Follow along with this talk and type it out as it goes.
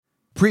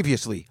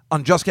Previously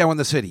on Just Cow in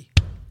the City.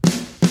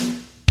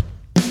 The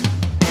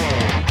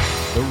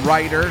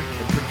writer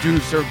and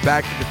producer of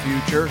Back to the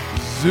Future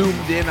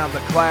zoomed in on the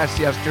class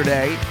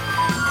yesterday.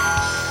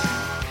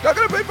 Not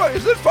gonna be funny.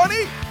 Is this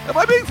funny? Am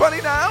I being funny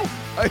now?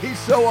 He's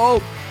so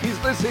old. He's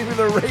listening to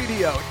the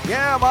radio.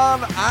 Yeah, I'm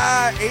on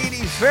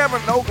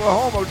I-87 in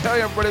Oklahoma. I'll tell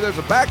you, everybody, there's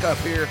a backup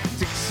here.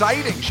 It's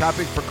exciting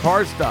shopping for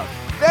car stuff.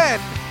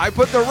 Then I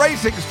put the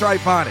racing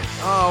stripe on it.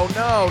 Oh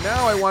no,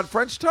 now I want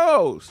French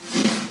toast.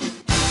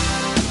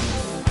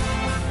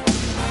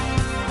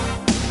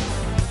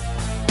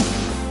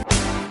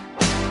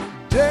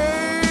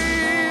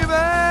 Dave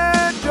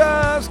and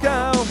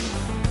Juskow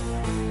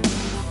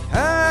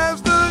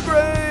has the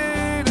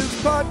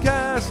greatest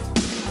podcast.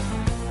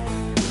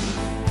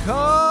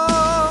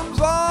 Comes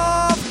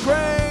off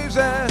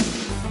crazy,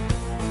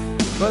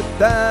 but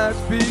that's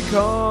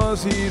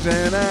because he's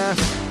an ass.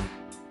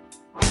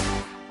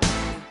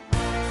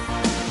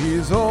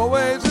 He's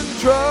always in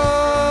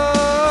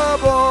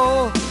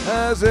trouble,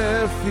 as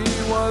if he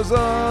was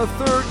a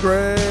third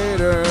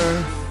grader.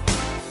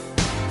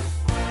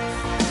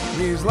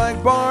 He's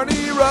like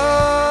Barney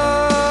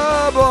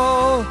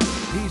Rubble.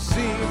 He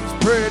seems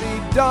pretty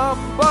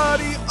dumb, but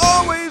he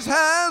always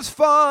has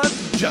fun.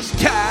 Just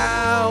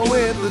Cow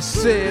in the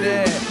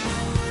City.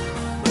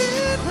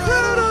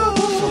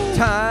 Incredible.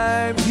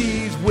 Sometimes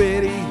he's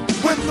witty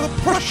when the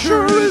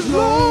pressure is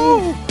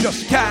low.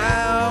 Just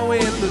Cow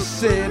in the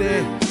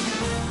City.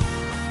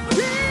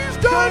 He's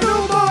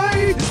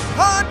dynamite. His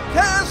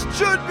podcast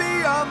should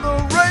be on the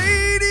radio.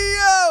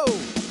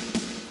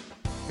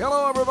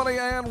 Hello, everybody,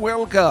 and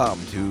welcome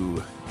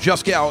to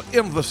Just Cow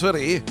in the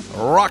City,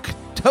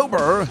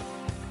 Rocktober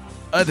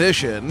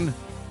edition.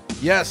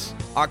 Yes,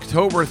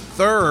 October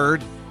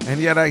 3rd, and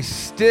yet I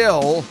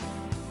still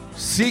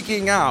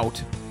seeking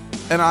out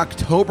an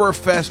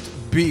Oktoberfest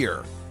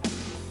beer.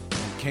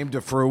 It came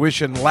to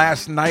fruition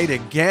last night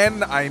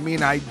again. I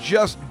mean, I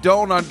just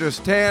don't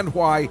understand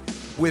why,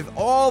 with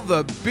all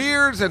the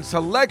beers and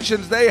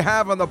selections they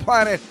have on the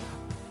planet,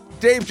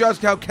 Dave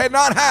Juskow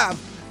cannot have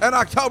an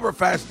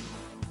Oktoberfest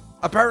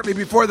apparently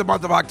before the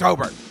month of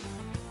October.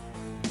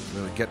 It's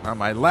really getting on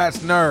my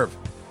last nerve.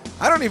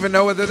 I don't even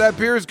know whether that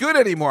beer is good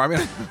anymore. I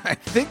mean, I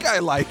think I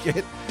like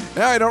it.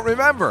 Now I don't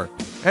remember.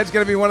 It's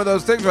going to be one of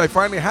those things where I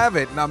finally have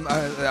it, and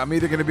I'm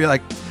either going to be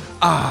like,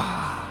 or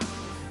I'm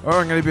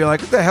going to be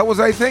like, what the hell was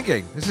I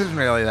thinking? This isn't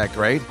really that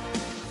great.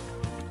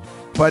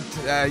 But,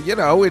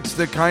 it's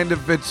the kind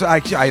of, I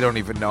don't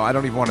even know. I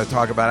don't even want to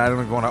talk about it. I don't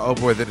even want to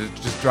open with it.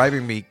 It's just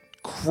driving me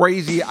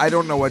crazy. I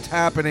don't know what's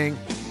happening.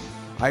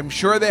 I'm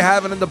sure they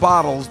have it in the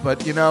bottles,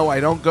 but, I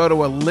don't go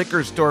to a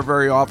liquor store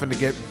very often to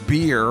get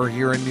beer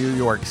here in New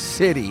York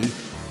City.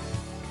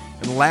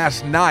 And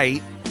last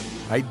night,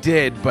 I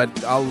did,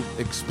 but I'll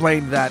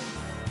explain that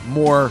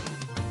more.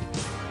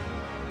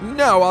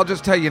 No, I'll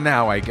just tell you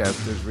now, I guess.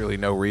 There's really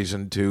no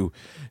reason to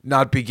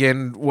not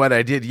begin what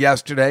I did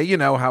yesterday. You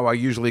know how I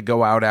usually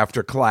go out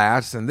after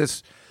class, and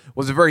this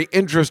was a very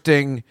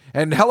interesting,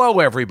 and hello,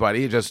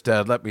 everybody. Just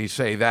let me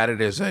say that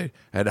it is a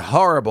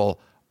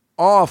horrible,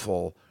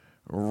 awful,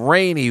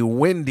 rainy,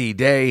 windy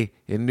day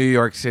in New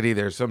York City.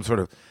 There's some sort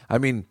of,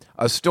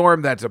 a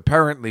storm that's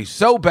apparently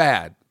so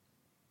bad.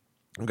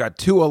 I got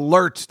 2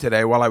 alerts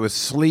today while I was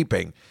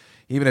sleeping.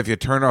 Even if you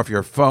turn off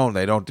your phone,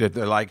 they're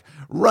like,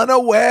 run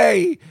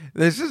away.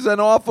 This is an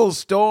awful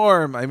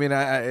storm. I mean,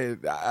 I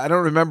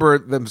don't remember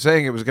them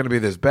saying it was going to be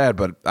this bad,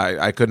 but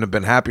I couldn't have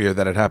been happier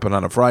that it happened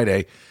on a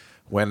Friday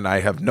when I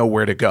have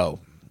nowhere to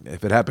go.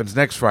 If it happens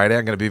next Friday,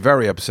 I'm going to be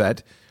very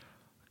upset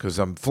because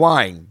I'm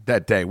flying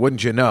that day.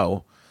 Wouldn't you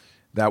know?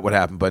 That would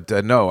happen, but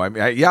no.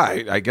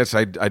 I guess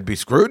I'd be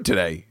screwed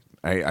today.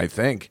 I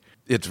think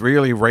it's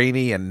really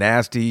rainy and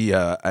nasty.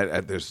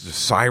 There's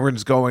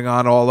sirens going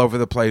on all over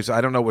the place.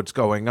 I don't know what's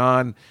going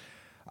on.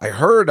 I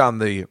heard on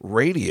the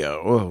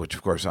radio, which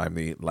of course I'm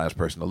the last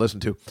person to listen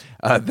to,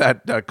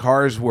 that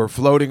cars were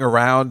floating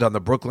around on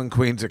the Brooklyn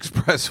Queens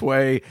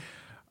Expressway.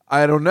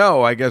 I don't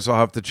know. I guess I'll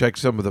have to check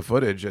some of the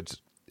footage.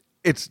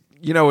 It's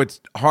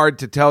hard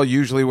to tell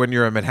usually when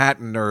you're in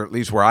Manhattan, or at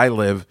least where I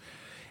live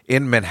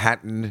in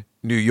Manhattan,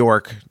 New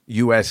York,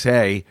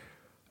 USA.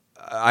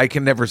 I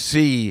can never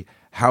see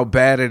how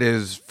bad it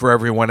is for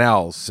everyone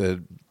else.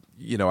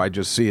 I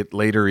just see it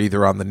later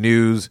either on the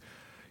news,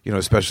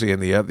 especially in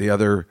the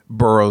other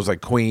boroughs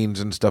like Queens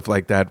and stuff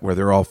like that where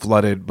they're all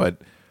flooded.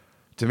 But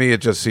to me,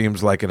 it just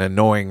seems like an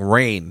annoying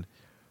rain.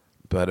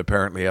 But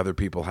apparently other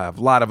people have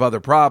a lot of other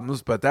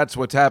problems. But that's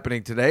what's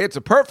happening today. It's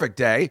a perfect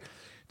day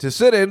to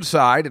sit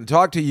inside and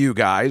talk to you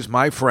guys,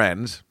 my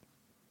friends,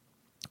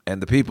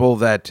 and the people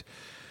that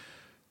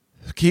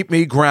keep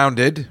me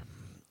grounded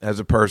as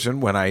a person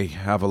when I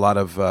have a lot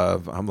of,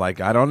 I'm like,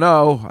 I don't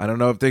know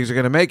if things are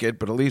going to make it,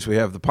 but at least we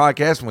have the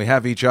podcast and we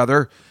have each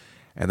other,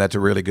 and that's a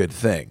really good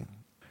thing.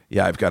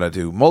 Yeah, I've got to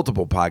do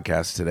multiple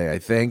podcasts today, I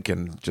think,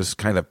 and just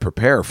kind of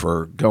prepare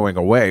for going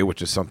away,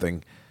 which is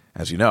something,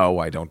 as you know,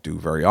 I don't do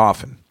very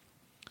often.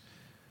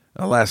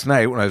 Last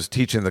night when I was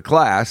teaching the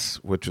class,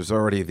 which was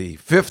already the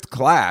 5th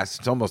class,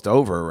 it's almost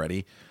over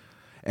already,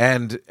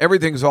 and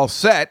everything's all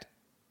set,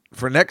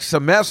 for next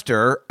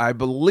semester, I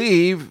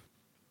believe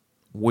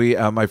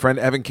my friend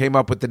Evan came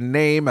up with the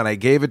name, and I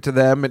gave it to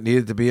them. It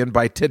needed to be in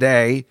by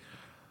today.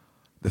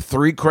 The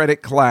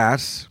 3-credit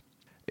class.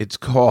 It's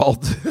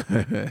called,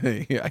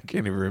 I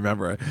can't even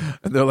remember.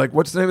 And they're like,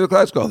 what's the name of the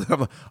class called?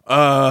 I'm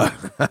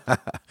like,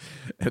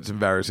 it's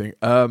embarrassing.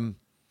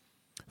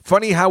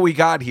 Funny How We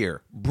Got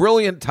Here.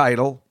 Brilliant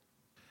title.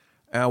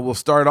 We'll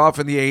start off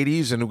in the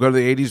 80s, and we'll go to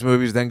the 80s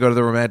movies, then go to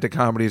the romantic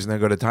comedies, and then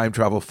go to time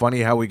travel.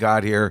 Funny How We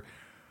Got Here.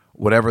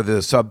 Whatever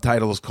the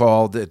subtitle is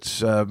called, it's,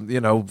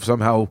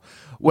 somehow,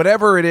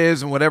 whatever it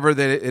is and whatever it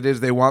is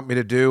they want me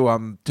to do,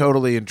 I'm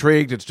totally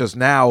intrigued. It's just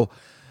now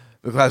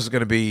the class is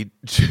going to be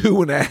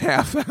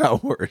 2.5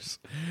 hours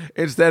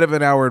instead of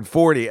 1 hour and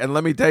 40. And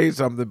let me tell you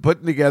something,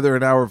 putting together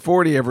 1 hour and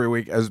 40 every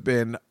week has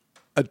been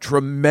a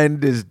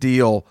tremendous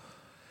deal.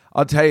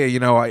 I'll tell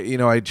you,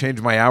 I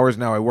changed my hours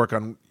now. I work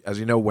on, as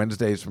you know,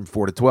 Wednesdays from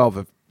 4 to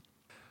 12.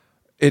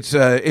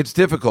 It's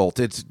difficult.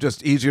 It's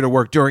just easier to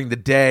work during the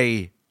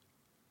day.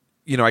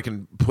 I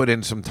can put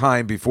in some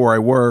time before I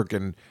work,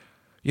 and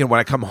when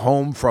I come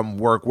home from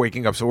work,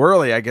 waking up so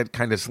early, I get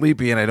kind of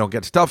sleepy and I don't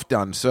get stuff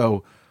done.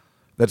 So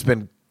that's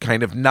been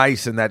kind of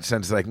nice in that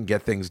sense that I can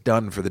get things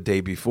done for the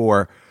day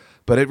before.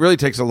 But it really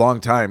takes a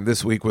long time.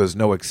 This week was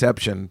no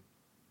exception.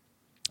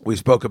 We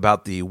spoke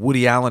about the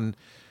Woody Allen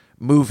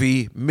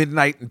movie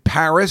Midnight in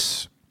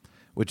Paris,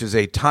 which is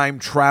a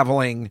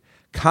time-traveling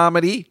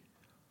comedy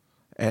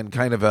and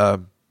kind of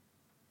a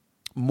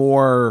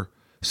more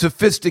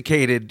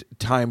sophisticated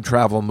time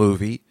travel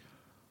movie,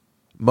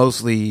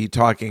 mostly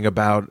talking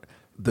about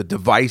the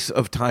device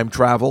of time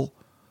travel,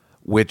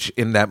 which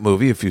in that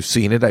movie, if you've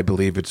seen it, I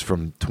believe it's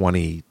from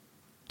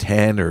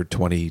 2010 or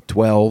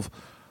 2012.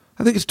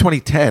 I think it's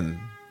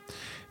 2010.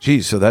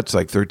 Geez, so that's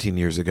like 13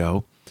 years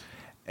ago.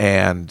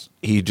 And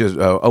he just,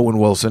 Owen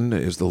Wilson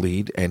is the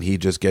lead, and he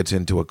just gets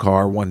into a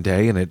car one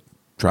day and it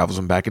travels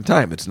him back in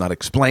time. It's not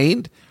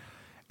explained,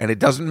 and it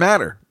doesn't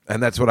matter.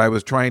 And that's what I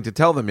was trying to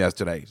tell them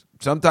yesterday.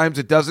 Sometimes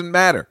it doesn't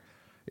matter.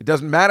 It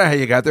doesn't matter how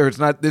you got there.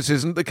 This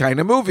isn't the kind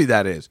of movie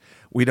that is.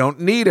 We don't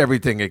need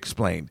everything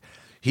explained.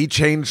 He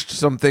changed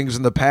some things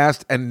in the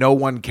past and no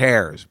one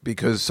cares,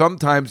 because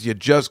sometimes you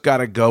just got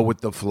to go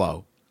with the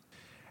flow.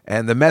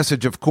 And the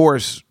message, of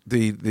course,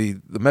 the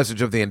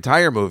message of the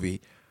entire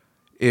movie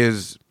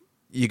is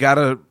you got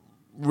to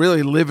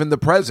really live in the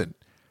present.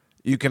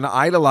 You can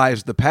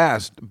idolize the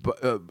past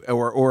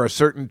or a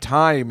certain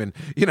time. And,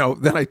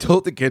 then I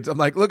told the kids, I'm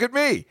like, look at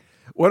me.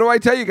 What do I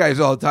tell you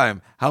guys all the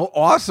time? How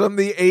awesome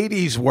the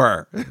 80s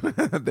were.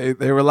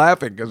 They were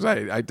laughing because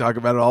I talk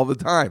about it all the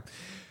time.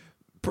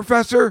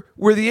 Professor,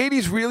 were the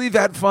 80s really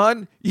that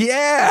fun?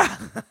 Yeah.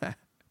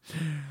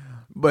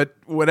 But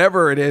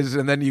whatever it is,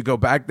 and then you go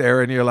back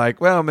there and you're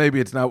like, well, maybe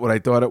it's not what I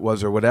thought it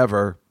was or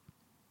whatever.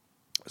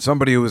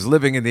 Somebody who was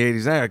living in the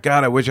 80s,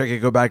 God, I wish I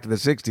could go back to the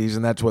 60s,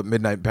 and that's what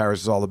Midnight in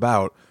Paris is all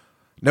about.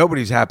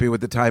 Nobody's happy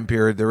with the time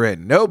period they're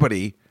in.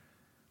 Nobody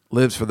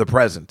lives for the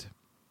present.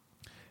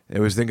 They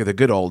always think of the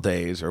good old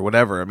days or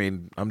whatever. I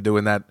mean, I'm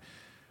doing that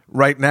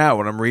right now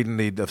when I'm reading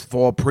the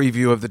fall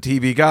preview of the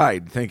TV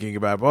Guide, thinking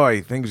about,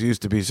 boy, things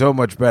used to be so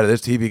much better.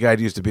 This TV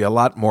Guide used to be a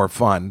lot more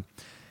fun,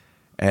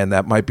 and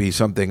that might be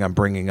something I'm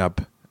bringing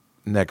up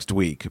next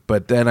week.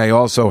 But then I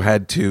also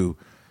had to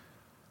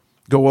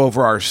go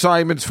over our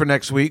assignments for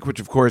next week, which,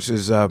 of course,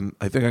 is, I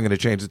think I'm going to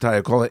change the title.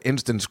 I call it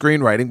Instant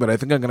Screenwriting, but I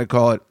think I'm going to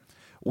call it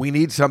We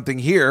Need Something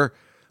Here,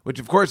 which,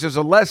 of course, is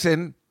a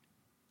lesson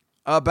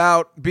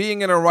about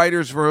being in a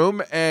writer's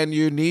room and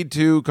you need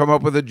to come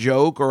up with a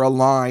joke or a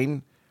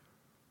line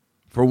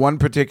for one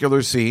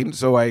particular scene.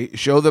 So I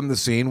show them the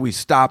scene, we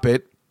stop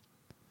it,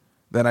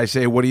 then I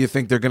say, what do you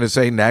think they're going to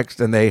say next?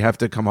 And they have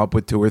to come up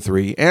with 2 or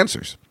 3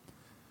 answers.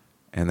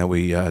 And then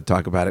we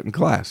talk about it in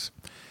class.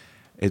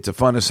 It's a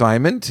fun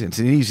assignment. It's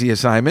an easy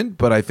assignment,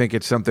 but I think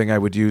it's something I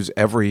would use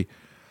every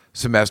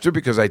semester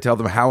because I tell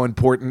them how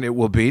important it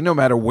will be no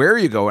matter where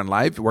you go in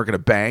life. You work at a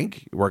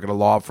bank, you work at a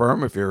law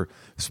firm, if you're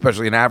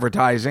especially in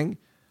advertising.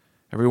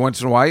 Every once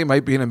in a while, you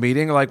might be in a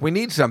meeting like, we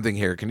need something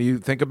here. Can you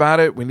think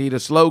about it? We need a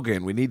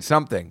slogan. We need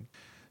something.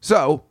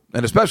 So,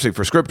 and especially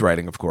for script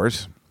writing, of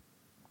course.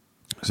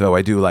 So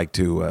I do like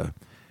to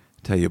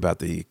tell you about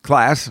the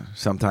class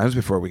sometimes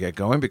before we get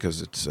going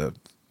because it's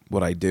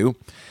what I do.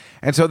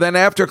 And so then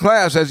after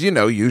class, as you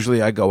know,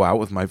 usually I go out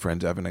with my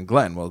friends Evan and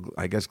Glenn. Well,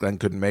 I guess Glenn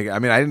couldn't make it. I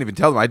mean, I didn't even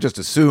tell them. I just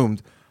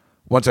assumed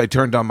once I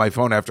turned on my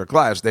phone after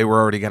class, they were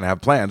already going to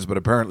have plans. But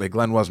apparently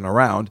Glenn wasn't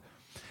around.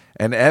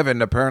 And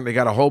Evan apparently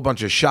got a whole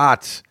bunch of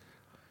shots,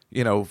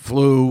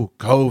 flu,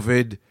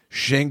 COVID,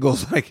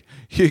 shingles. Like,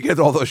 you get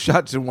all those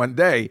shots in one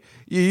day,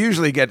 you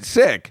usually get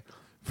sick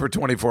for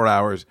 24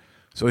 hours.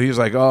 So he was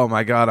like, oh,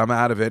 my God, I'm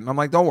out of it. And I'm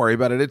like, don't worry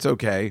about it. It's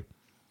okay.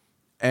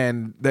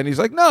 And then he's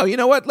like, no, you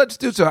know what? Let's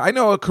do so. I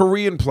know a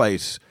Korean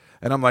place.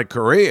 And I'm like,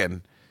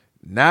 Korean?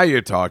 Now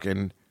you're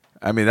talking.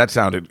 I mean, that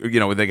sounded,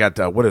 they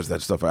got, what is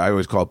that stuff? I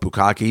always call it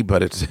bukkake,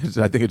 but it's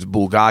I think it's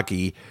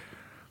bulgogi.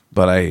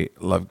 But I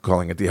love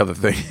calling it the other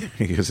thing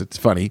because it's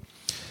funny.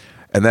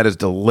 And that is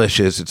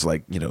delicious. It's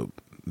like,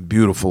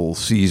 beautiful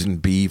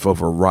seasoned beef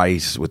over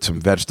rice with some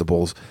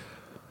vegetables.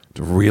 It's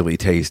really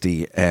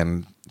tasty.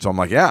 And so I'm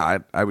like, yeah,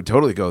 I would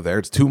totally go there.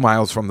 It's 2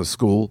 miles from the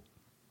school.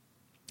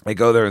 I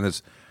go there, and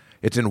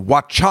it's in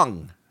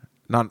Watchung,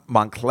 not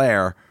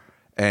Montclair.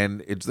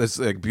 And it's this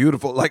like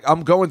beautiful, like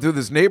I'm going through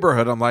this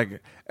neighborhood. I'm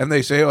like, and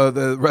they say, oh,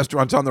 the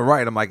restaurant's on the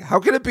right. I'm like, how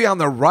can it be on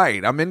the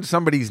right? I'm in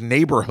somebody's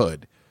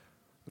neighborhood.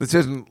 This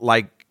isn't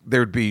like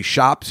there'd be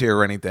shops here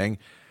or anything.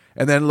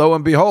 And then lo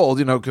and behold,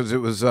 because it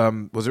was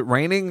it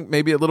raining?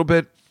 Maybe a little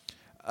bit.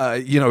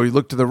 You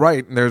look to the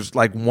right, and there's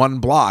like one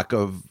block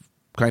of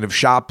kind of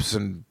shops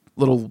and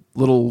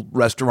little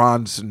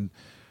restaurants and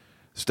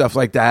stuff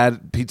like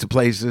that, pizza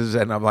places.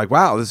 And I'm like,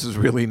 wow, this is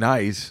really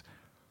nice.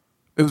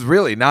 It was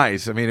really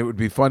nice. I mean, it would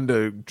be fun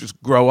to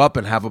just grow up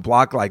and have a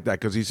block like that.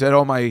 Because he said,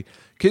 oh, my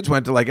kids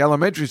went to like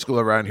elementary school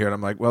around here. And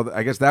I'm like, well,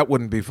 I guess that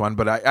wouldn't be fun.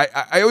 But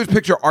I always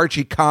picture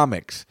Archie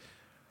comics.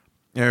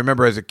 I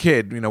remember as a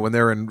kid, when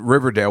they're in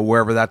Riverdale,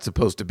 wherever that's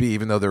supposed to be,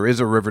 even though there is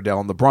a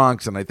Riverdale in the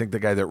Bronx, and I think the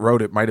guy that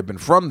wrote it might have been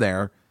from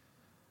there.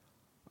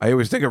 I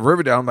always think of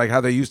Riverdale, like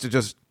how they used to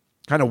just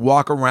kind of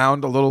walk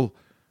around a little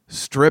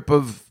strip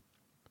of,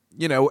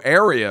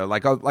 area,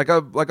 like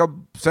a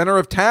center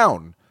of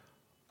town,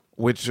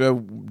 which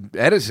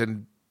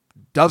Edison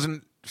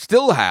doesn't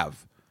still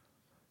have.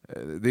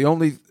 The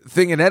only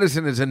thing in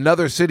Edison is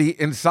another city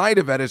inside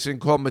of Edison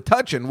called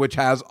Metuchen, which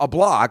has a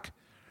block,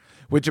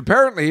 which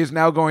apparently is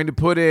now going to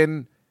put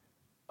in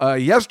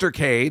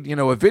Yestercade,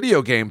 a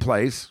video game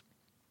place.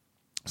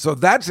 So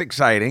that's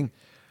exciting.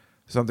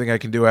 Something I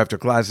can do after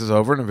class is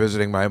over and I'm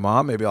visiting my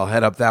mom. Maybe I'll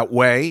head up that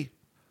way.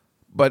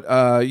 But,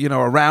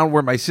 around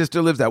where my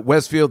sister lives, at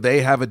Westfield,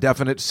 they have a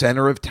definite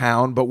center of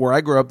town. But where I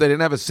grew up, they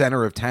didn't have a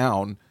center of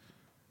town.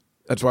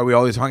 That's why we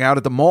always hung out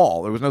at the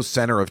mall. There was no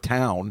center of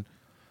town.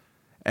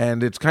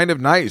 And it's kind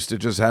of nice to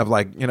just have,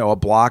 a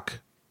block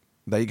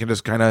that you can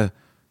just kind of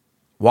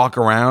walk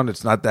around.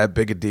 It's not that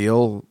big a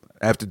deal.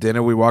 After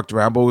dinner, we walked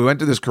around, but we went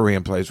to this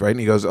Korean place, right? And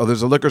he goes, oh,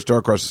 there's a liquor store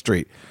across the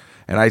street.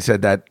 And I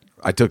said that,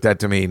 I took that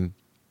to mean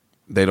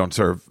they don't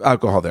serve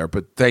alcohol there,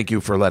 but thank you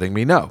for letting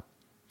me know.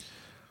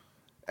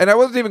 And I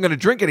wasn't even going to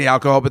drink any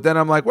alcohol, but then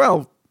I'm like,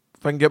 well,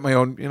 if I can get my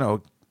own,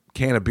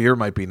 can of beer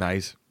might be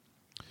nice.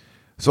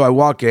 So I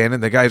walk in,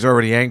 and the guy's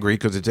already angry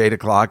because it's 8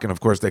 o'clock, and of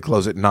course they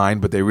close at 9,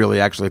 but they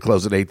really actually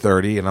close at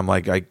 8:30, and I'm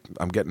like,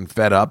 I'm getting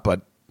fed up,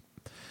 but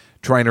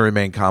trying to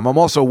remain calm. I'm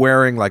also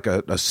wearing like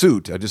a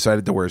suit. I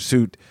decided to wear a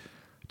suit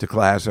to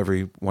class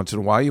every once in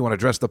a while. You want to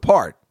dress the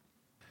part.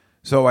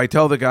 So I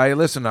tell the guy,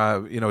 listen,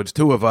 it's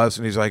 2 of us,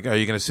 and he's like, are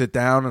you going to sit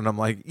down? And I'm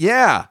like,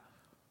 yeah.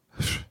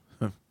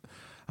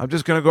 I'm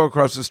just going to go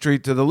across the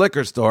street to the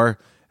liquor store.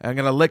 I'm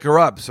going to liquor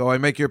up, so I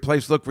make your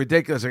place look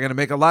ridiculous. I'm going to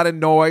make a lot of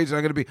noise.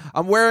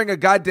 I'm wearing a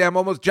goddamn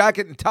almost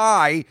jacket and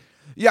tie.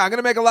 Yeah, I'm going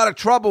to make a lot of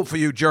trouble for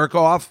you, jerk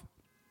off.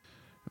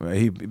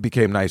 He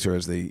became nicer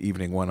as the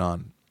evening went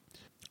on.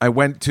 I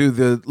went to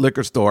the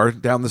liquor store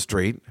down the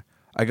street.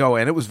 I go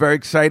in. It was very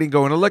exciting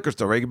going to a liquor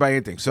store. Right? You can buy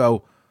anything.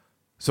 So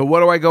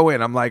what do I go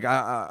in? I'm like,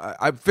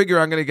 I figure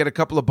I'm going to get a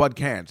couple of Bud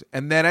cans.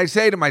 And then I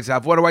say to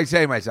myself, what do I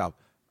say to myself?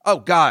 Oh,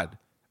 God,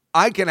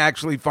 I can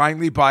actually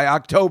finally buy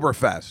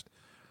Oktoberfest.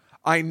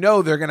 I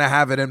know they're going to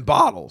have it in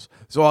bottles.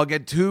 So I'll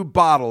get 2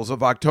 bottles of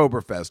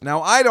Oktoberfest.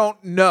 Now, I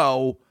don't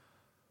know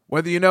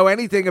whether you know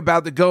anything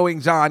about the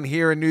goings-on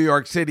here in New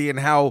York City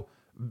and how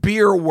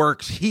beer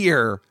works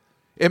here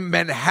in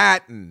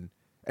Manhattan.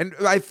 And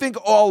I think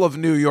all of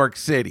New York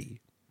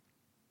City.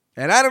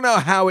 And I don't know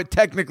how it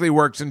technically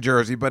works in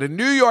Jersey, but in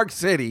New York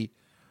City,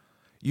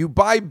 you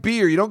buy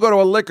beer. You don't go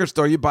to a liquor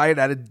store. You buy it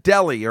at a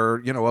deli or,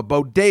 a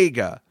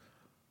bodega.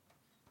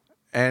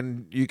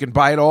 And you can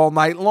buy it all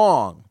night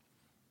long.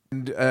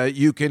 And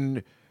you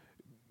can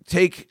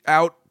take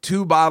out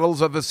 2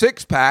 bottles of a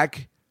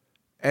 6-pack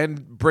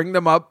and bring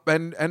them up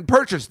and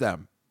purchase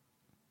them.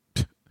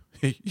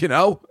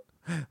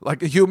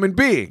 Like a human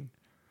being.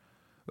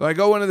 So I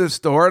go into the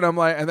store and I'm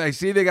like, and I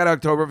see they got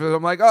Oktoberfest.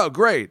 I'm like, oh,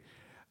 great.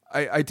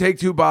 I take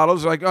 2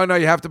 bottles. They're like, oh, no,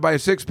 you have to buy a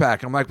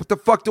 6-pack. I'm like, what the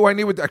fuck do I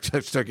need with that? I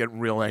start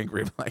getting real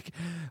angry. I'm like,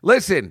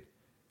 listen,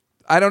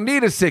 I don't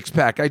need a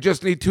 6-pack. I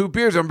just need 2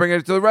 beers. I'm bringing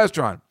it to the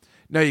restaurant.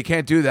 No, you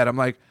can't do that. I'm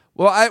like,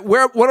 well,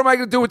 what am I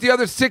going to do with the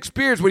other 6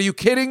 beers? What, are you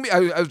kidding me?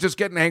 I was just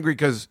getting angry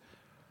because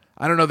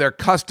I don't know their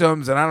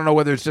customs, and I don't know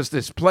whether it's just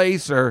this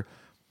place or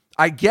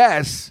I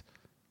guess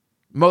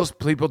most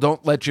people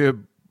don't let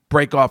you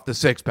break off the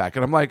 6-pack.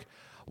 And I'm like,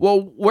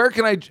 well, where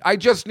can I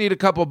just need a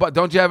couple, but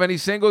don't you have any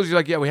singles? You're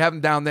like, yeah, we have them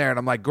down there. And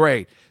I'm like,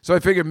 great. So I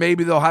figured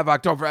maybe they'll have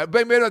Oktoberfest.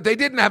 But they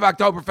didn't have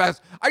Oktoberfest.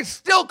 I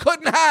still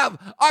couldn't have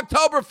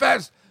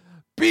Oktoberfest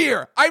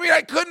beer. I mean,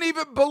 I couldn't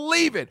even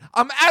believe it.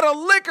 I'm at a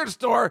liquor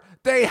store.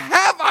 They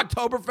have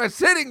Oktoberfest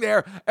sitting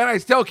there, and I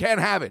still can't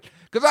have it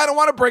because I don't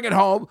want to bring it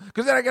home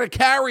because then I got to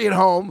carry it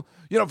home,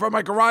 from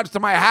my garage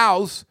to my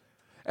house.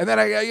 And then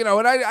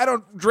I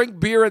don't drink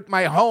beer at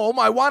my home.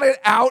 I want it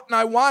out, and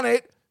I want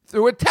it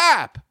through a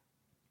tap.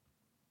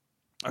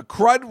 A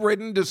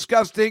crud-ridden,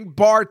 disgusting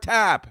bar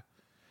tap.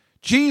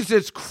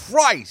 Jesus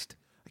Christ.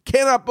 I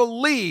cannot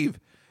believe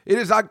it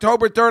is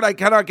October 3rd. I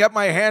cannot get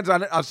my hands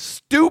on a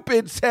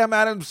stupid Sam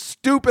Adams,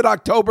 stupid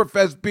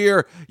Oktoberfest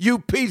beer, you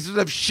pieces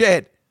of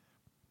shit.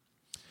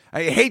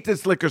 I hate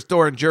this liquor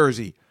store in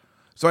Jersey.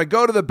 So I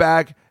go to the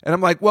back and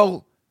I'm like,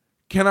 well,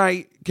 can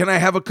I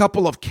have a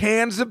couple of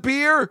cans of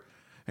beer?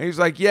 And he's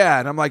like, yeah.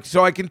 And I'm like,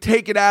 so I can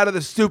take it out of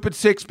the stupid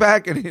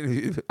 6-pack?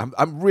 And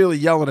I'm really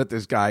yelling at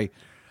this guy.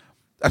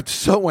 I'm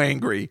so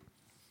angry.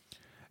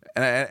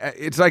 And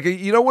it's like,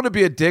 you don't want to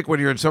be a dick when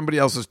you're in somebody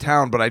else's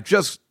town, but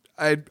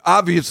I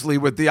obviously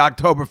with the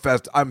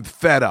Oktoberfest, I'm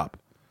fed up.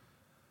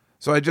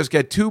 So I just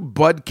get 2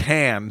 Bud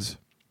cans,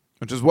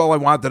 which is what I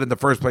wanted in the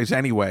first place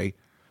anyway.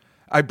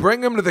 I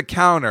bring them to the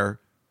counter.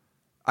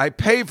 I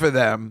pay for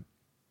them.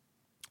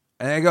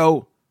 And I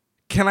go,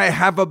 can I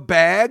have a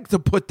bag to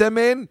put them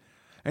in?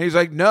 And he's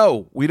like,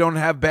 no, we don't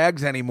have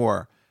bags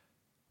anymore.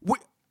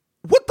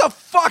 What the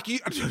fuck?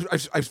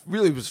 I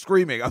really was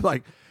screaming. I'm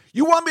like,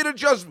 you want me to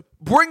just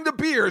bring the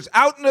beers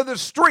out into the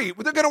street?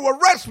 They're going to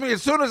arrest me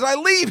as soon as I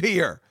leave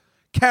here.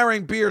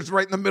 Carrying beers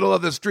right in the middle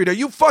of the street. Are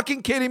you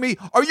fucking kidding me?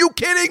 Are you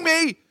kidding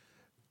me?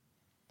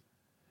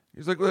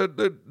 He's like,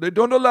 they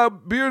don't allow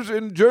beers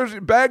in Jersey,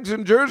 bags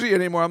in Jersey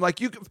anymore. I'm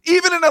like,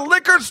 even in a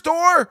liquor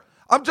store,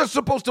 I'm just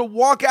supposed to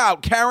walk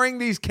out carrying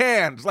these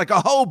cans like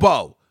a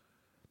hobo.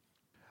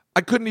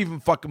 I couldn't even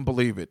fucking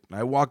believe it.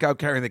 I walk out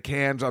carrying the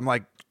cans. I'm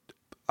like,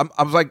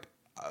 I was like,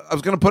 I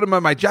was going to put them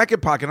in my jacket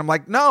pocket. I'm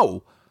like,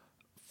 no,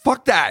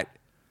 fuck that.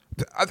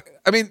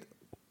 I mean,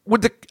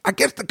 I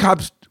guess the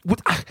cops,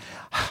 I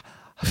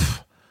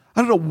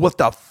don't know what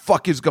the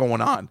fuck is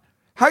going on.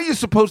 How are you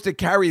supposed to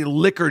carry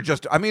liquor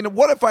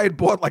what if I had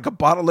bought like a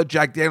bottle of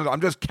Jack Daniels?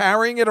 I'm just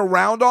carrying it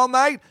around all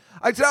night?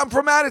 I said, I'm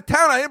from out of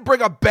town. I didn't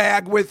bring a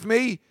bag with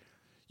me.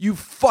 You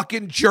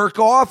fucking jerk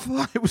off.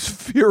 I was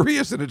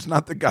furious, and it's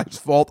not the guy's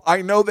fault.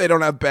 I know they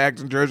don't have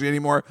bags in Jersey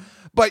anymore.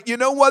 But you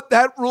know what?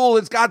 That rule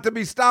has got to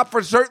be stopped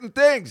for certain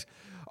things.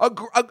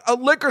 A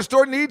liquor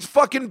store needs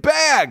fucking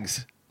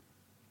bags.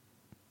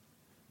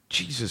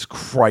 Jesus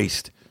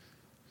Christ.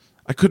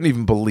 I couldn't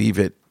even believe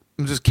it.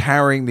 I'm just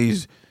carrying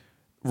these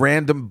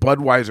random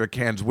Budweiser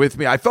cans with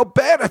me. I felt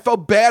bad. I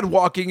felt bad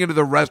walking into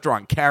the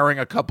restaurant carrying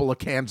a couple of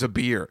cans of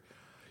beer.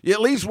 You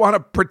at least want to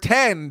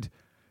pretend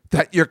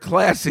that you're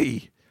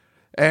classy.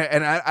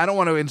 And I don't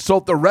want to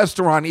insult the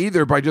restaurant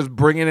either by just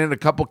bringing in a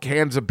couple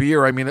cans of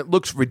beer. I mean, it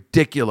looks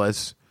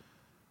ridiculous.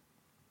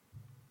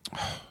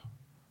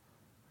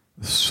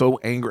 So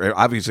angry.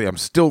 Obviously, I'm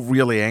still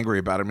really angry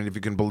about it. I mean, if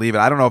you can believe it.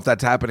 I don't know if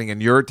that's happening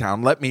in your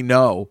town. Let me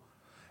know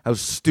how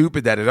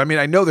stupid that is. I mean,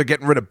 I know they're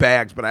getting rid of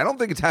bags, but I don't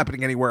think it's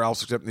happening anywhere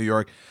else except New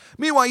York.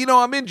 Meanwhile,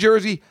 I'm in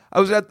Jersey. I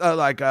was at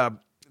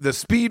the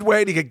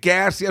Speedway to get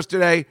gas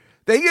yesterday.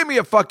 They gave me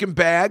a fucking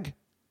bag.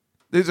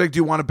 They're like, do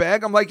you want a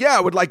bag? I'm like, yeah,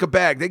 I would like a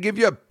bag. They give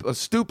you a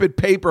stupid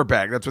paper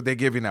bag. That's what they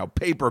give you now,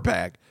 paper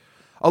bag.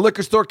 A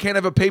liquor store can't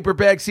have a paper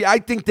bag. See, I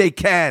think they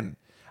can.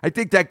 I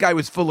think that guy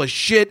was full of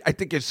shit. I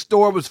think his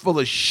store was full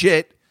of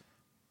shit.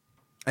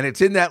 And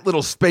it's in that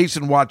little space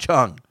in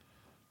Watchung.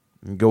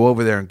 And go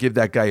over there and give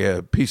that guy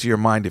a piece of your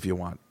mind if you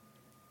want.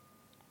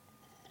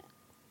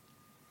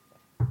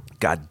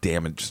 God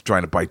damn it, just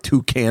trying to buy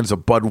 2 cans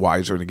of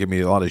Budweiser and give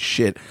me a lot of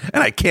shit.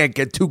 And I can't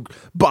get 2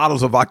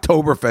 bottles of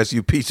Oktoberfest,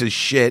 you piece of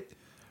shit.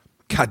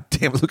 God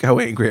damn it, look how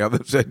angry I am.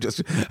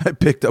 I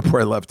picked up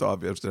where I left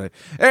off yesterday.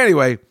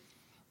 Anyway,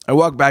 I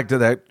walked back to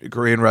that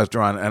Korean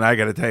restaurant, and I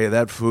got to tell you,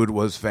 that food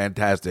was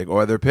fantastic. Oh,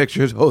 are there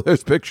pictures? Oh,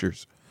 there's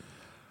pictures.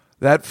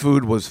 That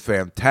food was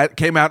fantastic.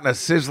 Came out in a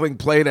sizzling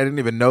plate. I didn't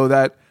even know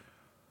that.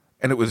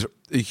 And it was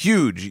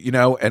huge,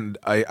 and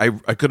I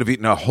could have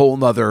eaten a whole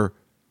nother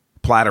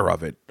platter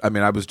of it. I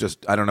mean, I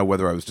don't know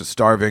whether I was just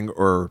starving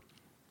or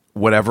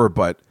whatever,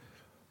 but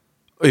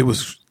it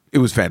was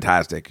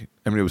fantastic.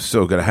 I mean, it was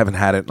so good. I haven't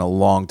had it in a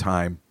long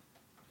time.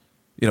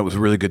 It was a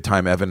really good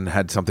time. Evan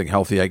had something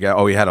healthy, I guess.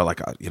 Oh, he had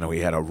he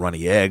had a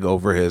runny egg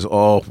over his.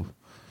 Oh,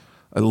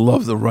 I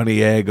love the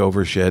runny egg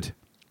over shit.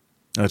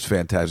 That's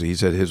fantastic. He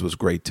said his was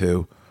great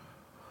too.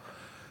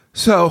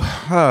 So,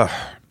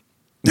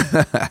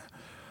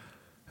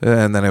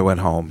 and then I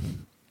went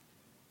home.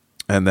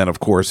 And then, of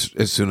course,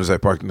 as soon as I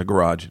parked in the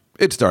garage,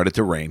 it started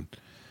to rain.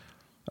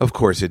 Of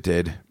course it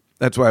did.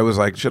 That's why I was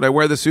like, should I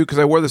wear the suit? Because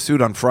I wore the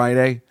suit on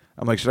Friday.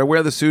 I'm like, should I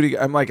wear the suit?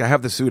 I'm like, I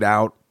have the suit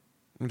out.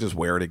 I'll just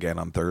wear it again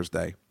on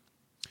Thursday.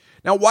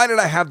 Now, why did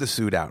I have the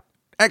suit out?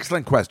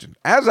 Excellent question.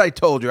 As I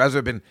told you, as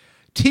I've been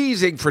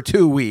teasing for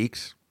 2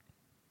 weeks,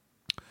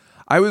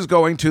 I was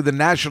going to the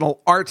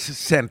National Arts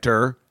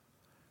Center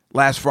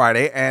last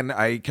Friday, and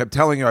I kept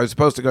telling you I was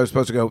supposed to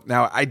go.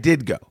 Now, I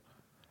did go.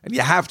 And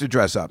you have to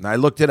dress up. Now, I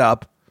looked it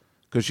up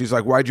because she's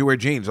like, why'd you wear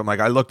jeans? I'm like,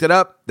 I looked it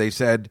up. They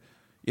said,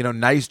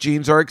 nice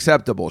jeans are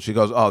acceptable. She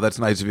goes, oh, that's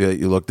nice of you that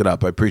you looked it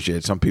up. I appreciate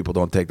it. Some people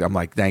don't take that. I'm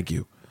like, thank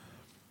you.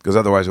 Because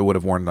otherwise I would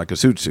have worn like a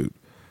suit.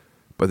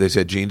 But they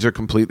said jeans are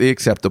completely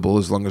acceptable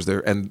as long as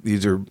and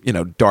these are,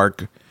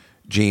 dark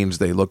jeans.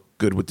 They look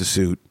good with the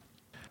suit.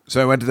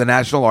 So I went to the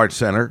National Arts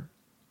Center.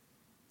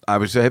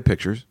 Obviously, I had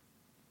pictures.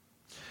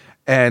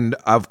 And,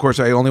 of course,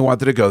 I only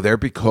wanted to go there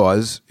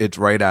because it's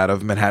right out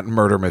of Manhattan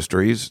Murder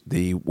Mysteries,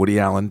 the Woody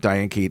Allen,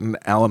 Diane Keaton,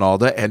 Alan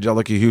Alda,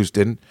 Angelica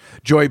Houston,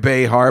 Joy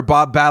Behar,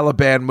 Bob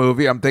Balaban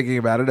movie. I'm thinking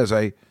about it as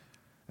I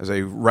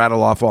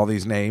rattle off all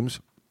these names.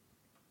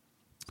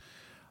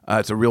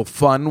 It's a real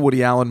fun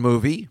Woody Allen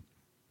movie.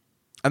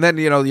 And then,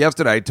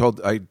 yesterday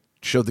I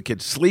showed the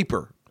kids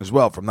Sleeper as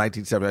well from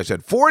 1970. I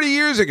said, 40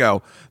 years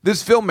ago,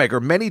 this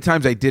filmmaker, many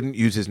times I didn't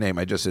use his name.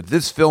 I just said,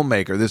 this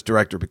filmmaker, this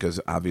director, because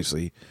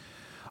obviously,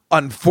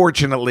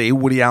 unfortunately,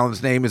 Woody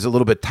Allen's name is a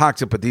little bit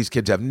toxic, but these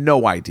kids have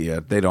no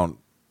idea. They don't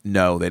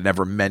know. They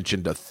never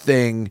mentioned a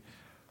thing.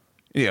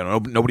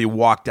 Nobody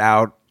walked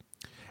out.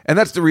 And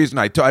that's the reason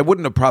I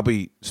wouldn't have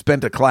probably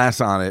spent a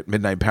class on it,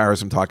 Midnight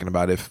Paris I'm talking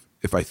about, if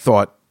I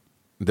thought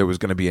there was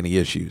going to be any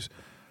issues.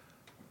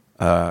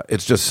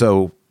 It's just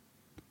so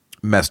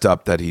messed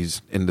up that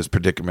he's in this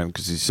predicament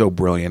because he's so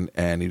brilliant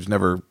and he was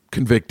never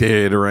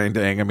convicted or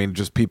anything. I mean,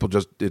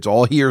 it's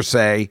all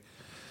hearsay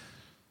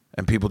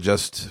and people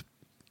just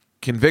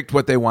convict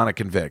what they want to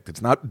convict.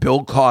 It's not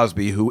Bill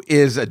Cosby, who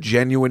is a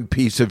genuine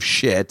piece of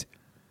shit.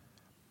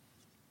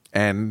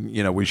 And,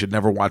 we should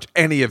never watch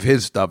any of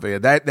his stuff.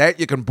 That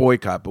you can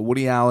boycott. But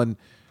Woody Allen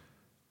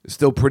is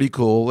still pretty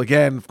cool.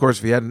 Again, of course,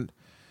 if he hadn't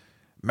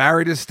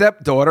married his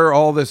stepdaughter,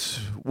 all this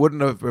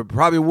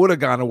probably would have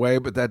gone away.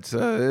 But it's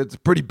a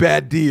pretty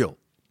bad deal.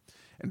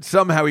 And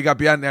somehow he got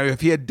beyond. Now, if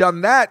he had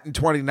done that in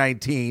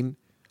 2019,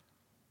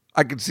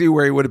 I could see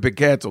where he would have been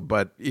canceled.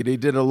 But he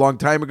did it a long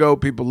time ago.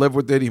 People lived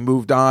with it. He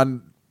moved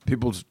on.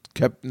 People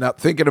kept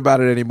not thinking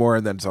about it anymore.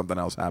 And then something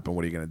else happened.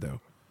 What are you going to do?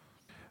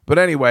 But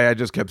anyway, I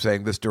just kept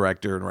saying this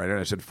director and writer. And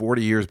I said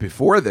 40 years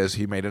before this,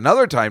 he made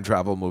another time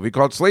travel movie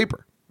called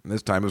Sleeper. And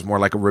this time it was more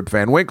like a Rip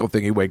Van Winkle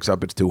thing. He wakes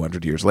up, it's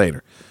 200 years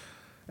later.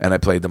 And I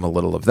played them a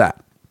little of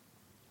that.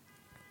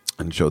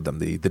 And showed them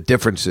the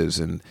differences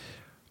and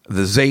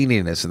the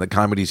zaniness and the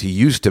comedies he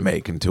used to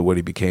make into what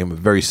he became a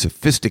very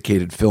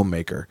sophisticated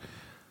filmmaker.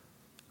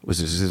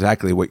 Was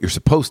exactly what you're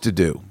supposed to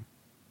do.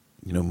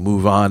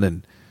 Move on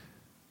and,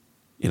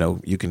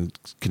 you can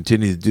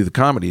continue to do the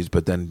comedies,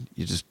 but then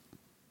you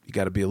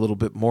got to be a little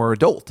bit more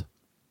adult.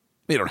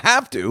 You don't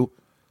have to,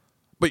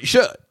 but you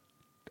should.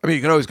 I mean,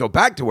 you can always go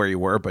back to where you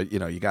were, but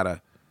you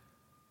got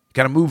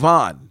to move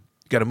on.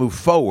 You got to move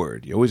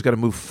forward. You always got to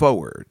move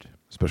forward,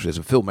 especially as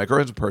a filmmaker,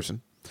 as a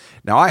person.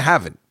 Now, I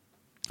haven't.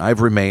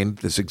 I've remained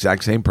this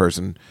exact same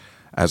person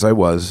as I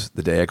was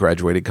the day I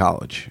graduated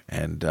college.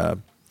 And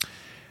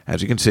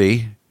as you can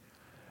see,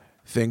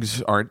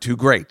 things aren't too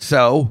great.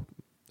 So,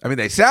 I mean,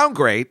 they sound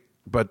great,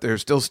 but they're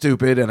still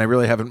stupid, and I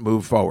really haven't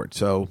moved forward.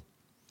 So,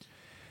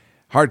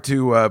 hard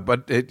to,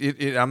 but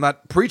I'm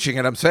not preaching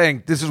it. I'm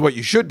saying this is what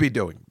you should be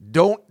doing.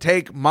 Don't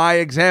take my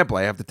example.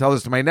 I have to tell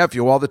this to my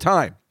nephew all the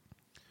time.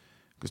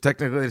 Because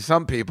technically, to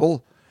some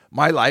people,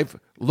 my life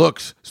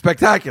looks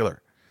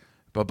spectacular.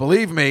 But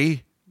believe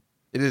me,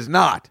 it is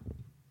not.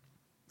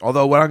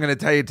 Although what I'm going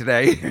to tell you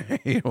today,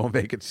 it will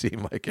make it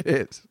seem like it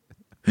is.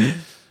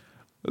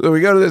 So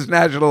we go to this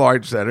National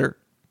Arts Center.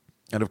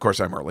 And of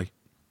course, I'm early.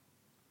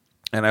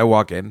 And I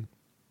walk in.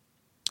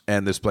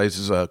 And this place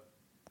is a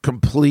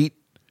complete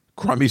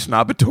crummy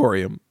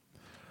snobatorium,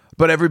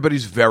 but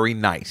everybody's very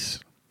nice,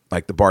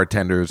 like the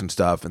bartenders and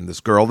stuff. And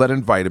this girl that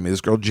invited me, this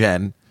girl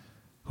Jen,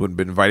 who had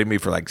been inviting me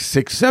for like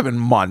 6-7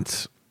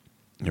 months,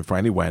 and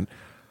finally went.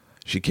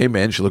 She came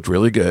in, she looked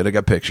really good. I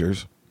got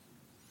pictures,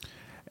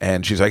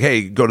 and she's like,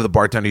 "Hey, go to the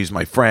bartender. He's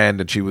my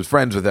friend." And she was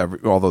friends with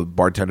all the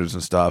bartenders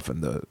and stuff,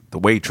 and the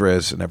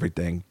waitress and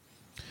everything.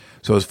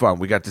 So it was fun.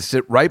 We got to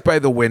sit right by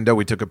the window.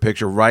 We took a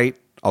picture right.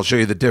 I'll show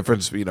you the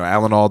difference.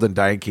 Alan Alda,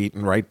 Diane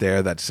Keaton, right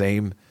there. That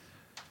same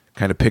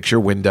kind of picture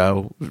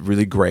window. It was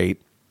really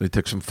great. We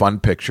took some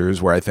fun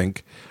pictures where I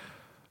think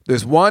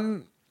there's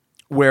one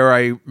where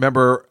I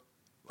remember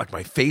like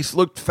my face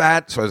looked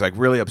fat, so I was like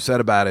really upset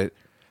about it.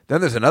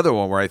 Then there's another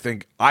one where I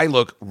think I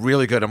look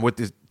really good. I'm with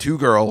these two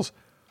girls,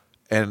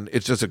 and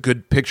it's just a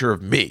good picture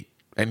of me.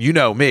 And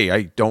me,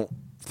 I don't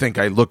think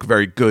I look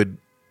very good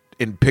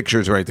in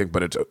pictures or anything,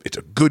 but it's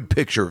a good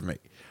picture of me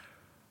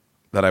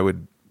that I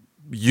would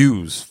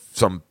use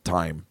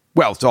sometime.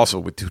 Well, it's also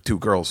with two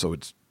girls, so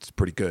it's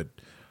pretty good.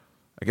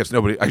 I guess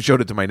I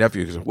showed it to my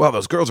nephew. He goes, "Well,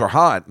 those girls are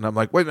hot." And I'm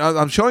like, "Wait,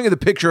 I'm showing you the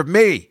picture of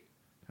me."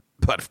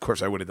 But of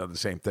course I would have done the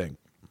same thing.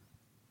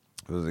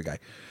 This is the guy.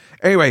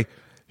 Anyway,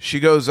 she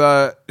goes,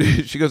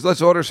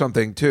 "Let's order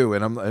something too."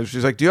 And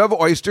she's like, "Do you have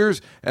oysters?"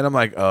 And I'm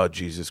like, "Oh,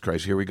 Jesus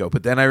Christ, here we go."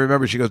 But then I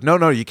remember she goes,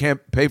 No, you can't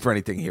pay for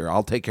anything here.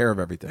 I'll take care of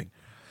everything.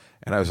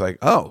 And I was like,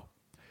 "Oh,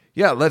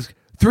 yeah,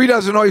 3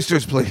 dozen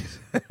oysters, please."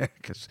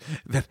 Because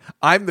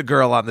I'm the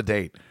girl on the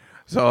date.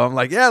 So I'm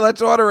like, "Yeah,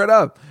 let's order it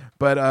up."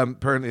 But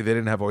apparently they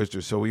didn't have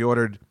oysters, so we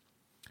ordered.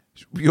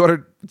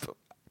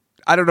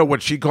 I don't know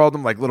what she called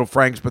them, like little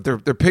Franks, but they're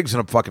pigs in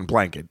a fucking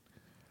blanket,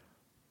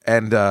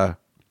 and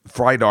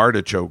fried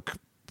artichoke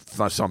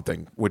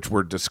something, which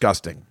were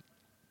disgusting.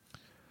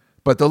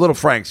 But the little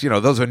Franks,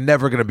 those are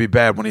never going to be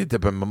bad when you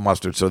dip them in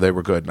mustard, so they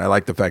were good. And I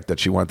like the fact that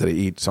she wanted to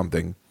eat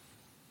something,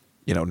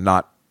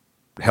 not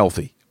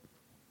healthy.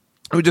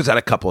 We just had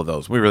a couple of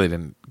those. We really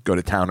didn't go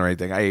to town or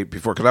anything. I ate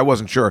before because I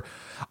wasn't sure.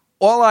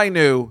 All I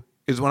knew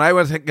is when I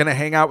was going to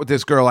hang out with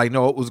this girl, I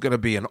know it was going to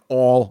be an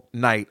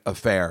all-night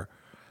affair.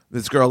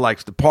 This girl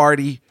likes to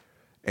party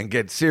and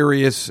get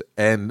serious,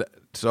 and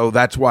so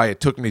that's why it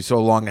took me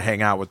so long to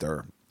hang out with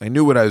her. I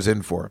knew what I was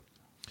in for.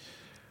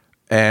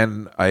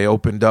 And I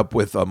opened up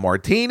with a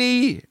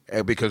martini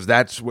because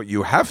that's what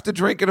you have to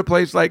drink in a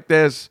place like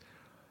this.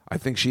 I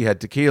think she had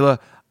tequila.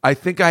 I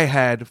think I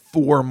had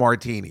 4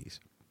 martinis.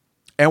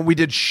 And we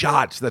did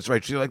shots. That's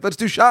right. She's like, let's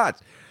do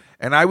shots.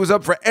 And I was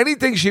up for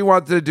anything she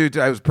wanted to do.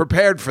 I was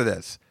prepared for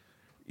this.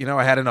 You know,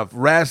 I had enough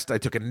rest. I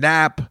took a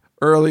nap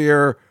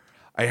earlier.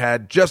 I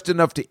had just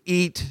enough to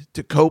eat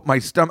to coat my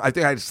stomach. I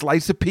think I had a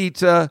slice of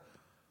pizza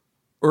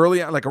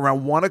early, like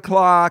around 1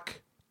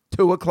 o'clock,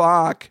 2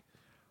 o'clock.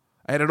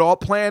 I had it all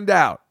planned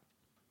out.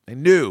 I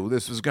knew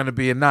this was going to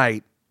be a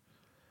night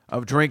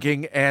of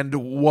drinking and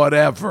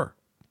whatever.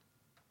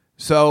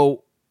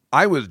 So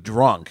I was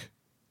drunk.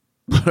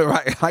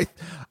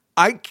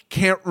 I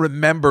can't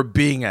remember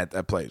being at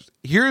that place.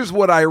 Here's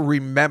what I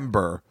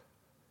remember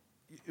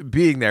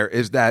being there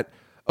is that,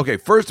 okay,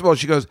 first of all,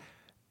 she goes,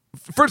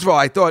 first of all,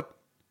 I thought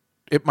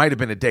it might have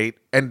been a date,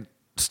 and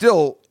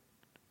still,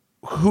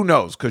 who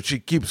knows, because she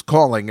keeps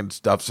calling and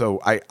stuff, so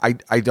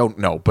I don't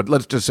know. But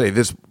let's just say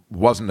this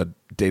wasn't a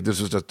date.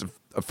 This was just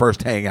a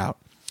first hangout.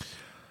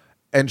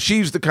 And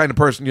she's the kind of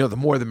person, you know, the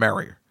more the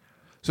merrier.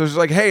 So she's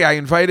like, hey, I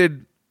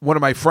invited one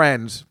of my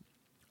friends.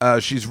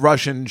 She's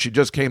Russian. She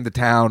just came to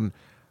town,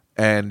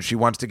 and she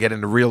wants to get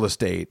into real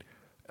estate,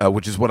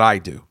 which is what I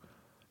do.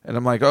 And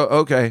I'm like, oh,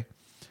 okay.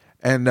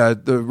 And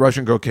the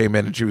Russian girl came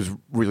in, and she was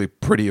really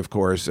pretty, of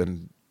course,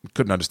 and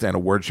couldn't understand a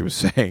word she was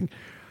saying.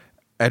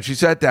 And she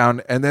sat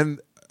down, and then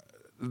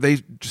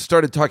they just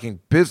started talking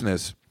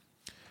business.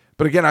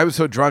 But again, I was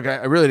so drunk,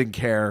 I really didn't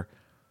care.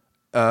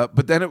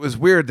 But then it was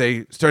weird.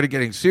 They started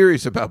getting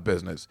serious about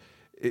business.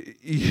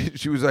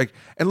 She was like,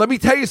 and let me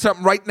tell you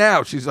something right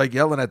now. She's like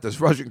yelling at this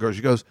Russian girl.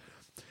 She goes,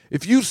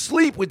 if you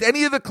sleep with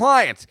any of the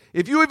clients,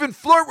 if you even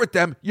flirt with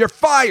them, you're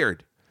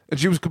fired. And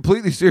she was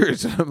completely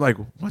serious. And I'm like,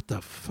 what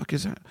the fuck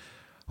is that?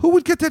 Who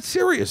would get that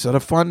serious at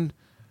a fun?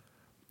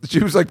 She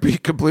was like, be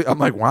complete. I'm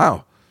like,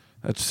 wow,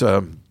 that's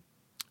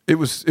it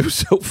was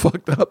so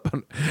fucked up.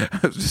 I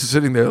was just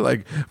sitting there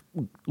like,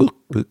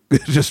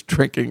 just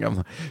drinking. I'm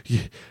like,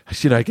 yeah,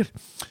 should I get,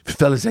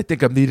 fellas? I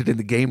think I'm needed in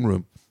the game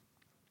room.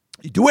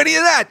 You do any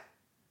of that,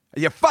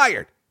 you're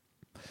fired.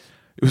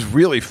 It was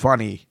really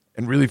funny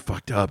and really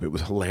fucked up. It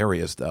was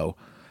hilarious though.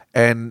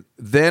 And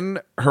then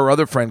her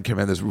other friend came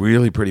in, this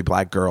really pretty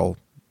black girl,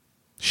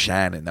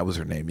 Shannon, that was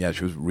her name. Yeah,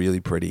 she was really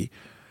pretty.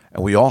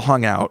 And we all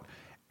hung out.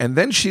 And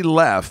then she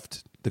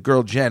left, the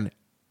girl Jen.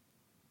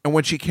 And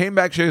when she came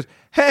back, she goes,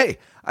 hey,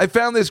 I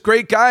found this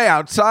great guy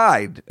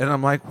outside. And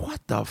I'm like,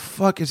 what the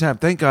fuck is happening?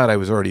 Thank God I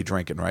was already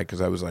drinking, right?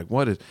 Because I was like,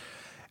 what is...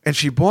 And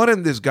she brought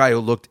in this guy who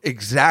looked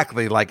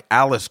exactly like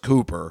Alice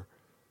Cooper.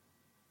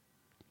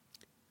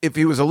 If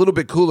he was a little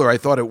bit cooler, I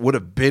thought it would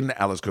have been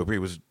Alice Cooper. He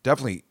was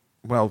definitely,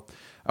 well,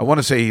 I want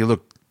to say he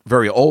looked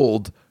very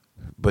old,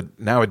 but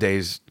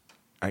nowadays,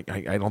 I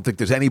don't think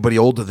there's anybody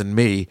older than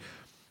me.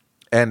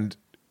 And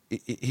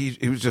he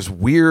was just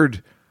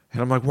weird.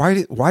 And I'm like,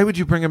 why would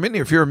you bring him in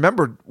here? If you're a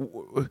member,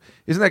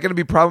 isn't that going to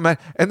be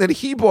problematic? And then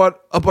he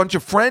brought a bunch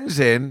of friends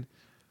in.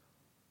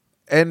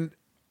 And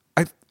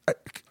I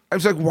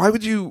was like, why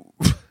would you?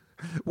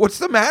 What's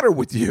the matter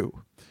with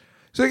you?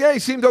 So yeah, he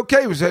seemed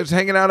okay. He was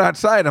hanging out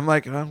outside. I'm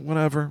like,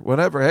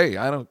 whatever. Hey,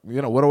 I don't,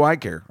 what do I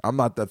care? I'm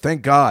not the.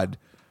 Thank God,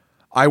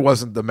 I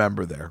wasn't the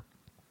member there.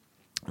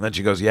 And then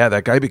she goes, yeah,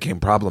 that guy became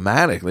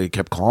problematic. He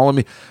kept calling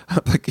me.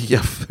 I'm like,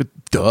 yeah,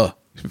 duh,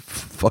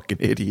 fucking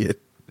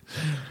idiot.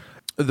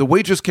 The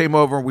waitress came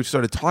over and we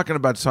started talking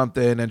about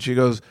something, and she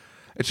goes,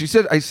 and she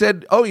said, I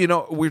said, oh, we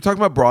were talking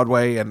about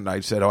Broadway, and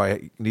I said, oh,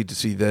 I need to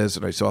see this,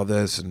 and I saw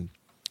this, and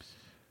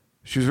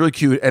she was really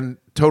cute and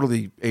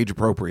totally age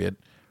appropriate.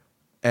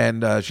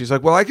 And she's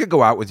like, well, I could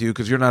go out with you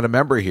because you're not a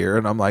member here.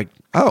 And I'm like,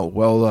 oh,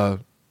 well,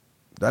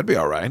 that'd be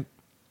all right.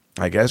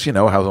 I guess,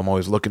 how I'm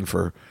always looking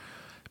for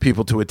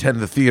people to attend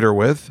the theater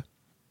with.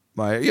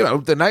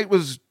 The night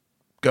was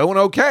going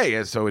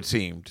okay, so it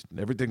seemed.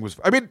 Everything was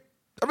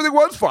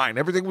fine.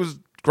 Everything was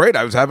great.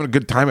 I was having a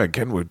good time.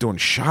 Again, we were doing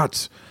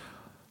shots.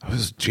 I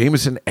was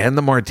Jameson and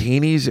the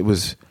martinis. It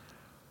was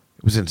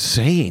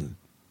insane.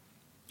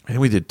 And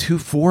we did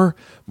 4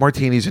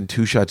 martinis and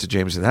 2 shots of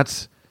Jameson.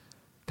 That's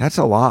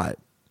a lot.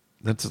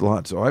 That's a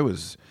lot. So I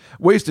was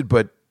wasted,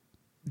 but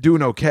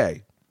doing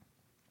okay.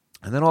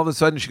 And then all of a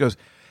sudden she goes,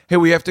 hey,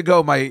 we have to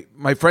go.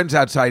 My friend's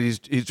outside.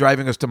 He's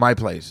driving us to my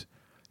place.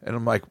 And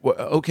I'm like, well,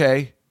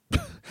 okay.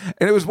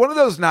 And it was one of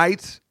those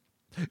nights,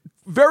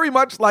 very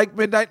much like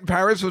Midnight in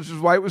Paris, which is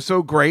why it was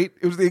so great.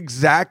 It was the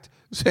exact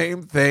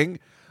same thing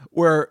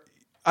where,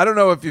 I don't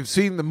know if you've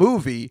seen the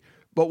movie,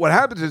 but what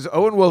happens is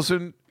Owen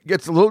Wilson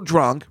gets a little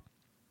drunk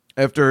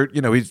after,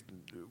 he's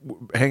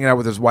hanging out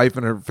with his wife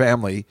and her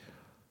family,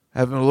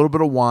 having a little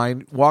bit of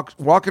wine,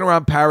 walking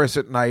around Paris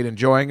at night,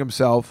 enjoying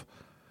himself,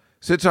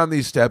 sits on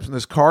these steps, and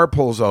this car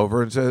pulls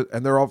over and says,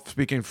 and they're all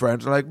speaking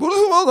French. They're like,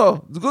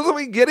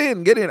 get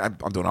in.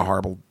 I'm doing a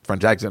horrible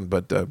French accent,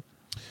 but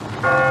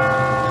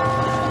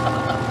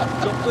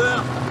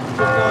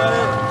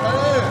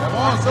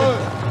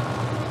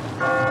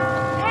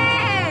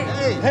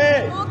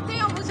Hey,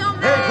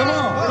 come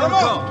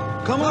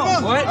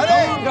on. What? Come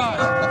on,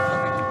 guys.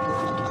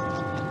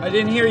 I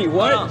didn't hear you.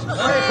 What?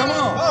 Hey, come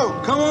on.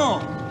 Oh, come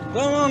on.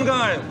 Come on,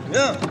 guys.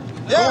 Yeah.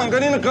 Come on,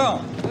 get in the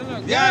car.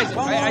 Guys,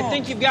 I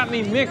think you got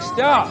me mixed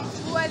up.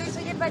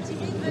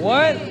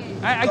 What?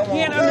 I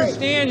can't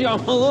understand you. I'm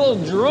a little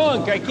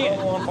drunk. I can't.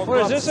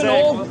 What is this, an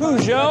old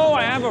Peugeot?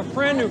 I have a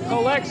friend who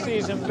collects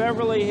these in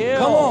Beverly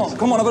Hills.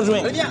 Come on, have a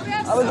drink.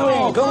 Have a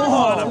drink. Come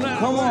on.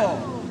 Come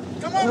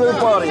on. Come on. To the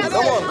party. Come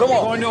on.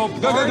 Going to a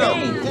party?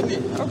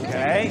 Go.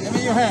 Okay. Give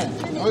me your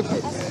hand. Okay.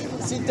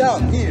 Sit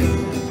down here.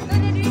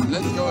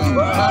 Let's go in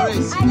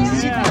Paris.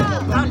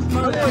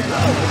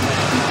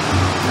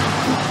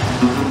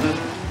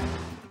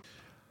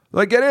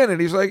 Like, get in, and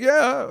he's like,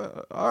 yeah,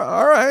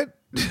 all right.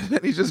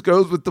 And he just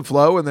goes with the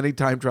flow, and then he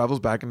time travels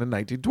back in the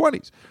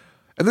 1920s.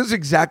 And this is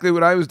exactly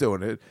what I was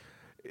doing.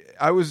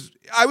 I was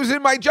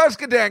in my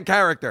Juska Dan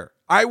character.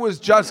 I was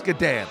Juska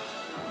Dan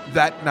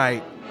that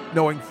night,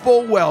 knowing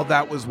full well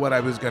that was what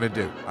I was going to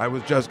do. I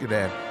was Juska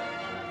Dan.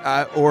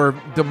 Or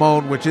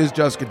Damone, which is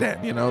Juska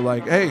Dan. You know,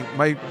 like, hey,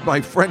 my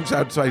friend's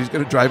outside. He's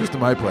going to drive us to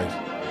my place.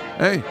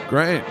 Hey,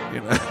 great.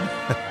 You know,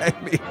 I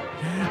mean,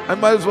 I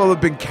might as well have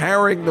been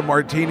carrying the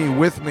martini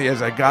with me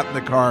as I got in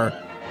the car,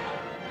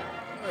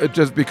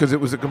 just because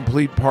it was a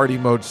complete party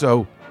mode.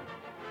 So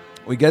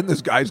we get in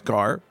this guy's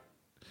car.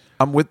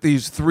 I'm with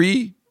these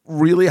 3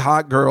 really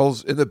hot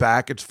girls in the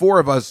back. It's 4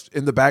 of us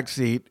in the back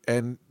seat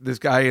and this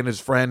guy and his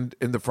friend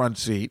in the front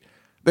seat.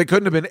 They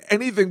couldn't have been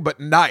anything but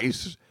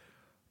nice.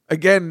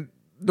 Again,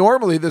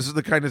 normally this is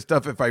the kind of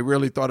stuff, if I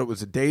really thought it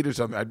was a date or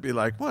something, I'd be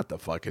like, what the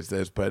fuck is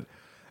this? But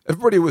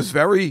everybody was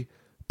very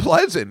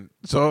pleasant.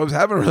 So I was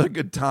having a really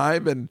good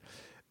time. And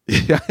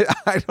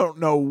I don't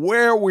know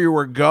where we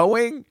were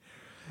going.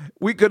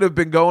 We could have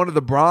been going to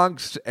the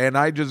Bronx, and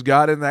I just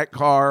got in that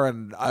car,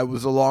 and I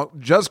was along.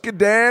 Juska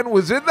Dan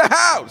was in the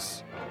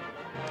house.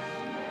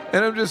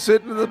 And I'm just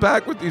sitting in the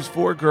back with these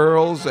 4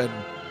 girls, and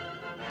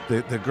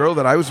the girl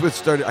that I was with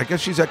started, I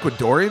guess she's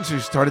Ecuadorian, so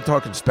she started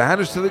talking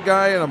Spanish to the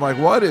guy, and I'm like,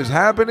 what is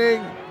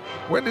happening?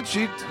 When did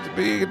she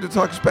begin to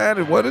talk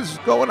Spanish? What is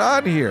going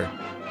on here?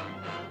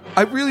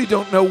 I really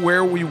don't know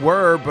where we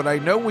were, but I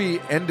know we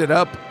ended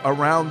up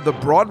around the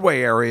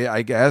Broadway area,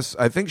 I guess.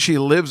 I think she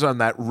lives on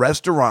that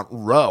Restaurant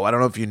Row. I don't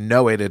know if you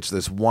know it. It's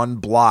this one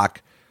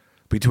block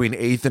between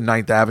 8th and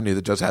 9th Avenue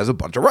that just has a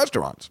bunch of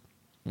restaurants.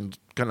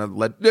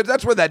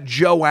 That's where that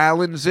Joe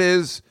Allen's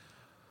is,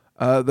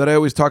 that I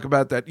always talk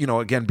about, that, you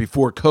know, again,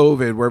 before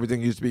COVID, where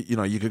everything used to be, you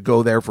know, you could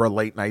go there for a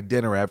late night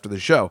dinner after the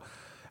show.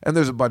 And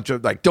there's a bunch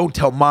of, like, Don't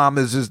Tell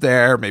Mamas is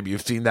there. Maybe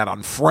you've seen that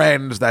on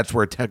Friends. That's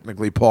where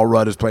technically Paul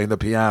Rudd is playing the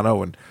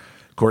piano and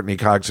Courtney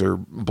Cox, her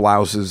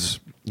blouse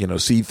is, you know,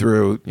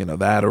 see-through, you know,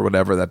 that or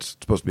whatever. That's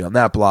supposed to be on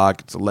that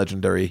block. It's a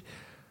legendary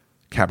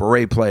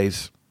cabaret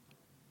place.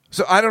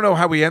 So I don't know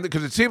how we ended,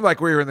 because it seemed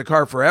like we were in the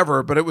car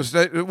forever, but it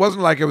wasn't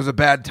like it was a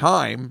bad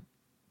time.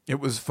 It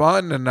was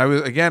fun, and I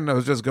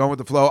was just going with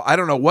the flow. I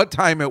don't know what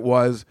time it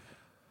was.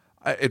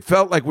 It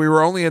felt like we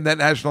were only in that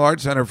National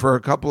Arts Center for a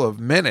couple of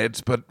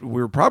minutes, but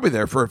we were probably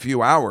there for a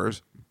few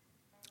hours.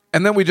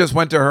 And then we just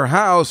went to her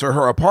house or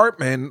her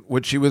apartment,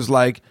 which she was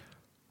like,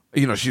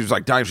 you know, she was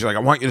like dying. She's like, I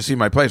want you to see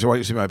my place. I want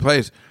you to see my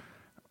place.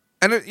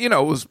 And, it, you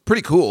know, it was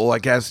pretty cool, I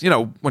guess. You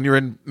know, when you're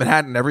in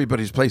Manhattan,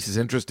 everybody's place is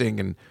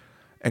interesting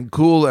and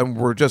cool. And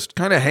we're just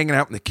kind of hanging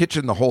out in the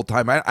kitchen the whole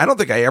time. I don't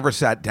think I ever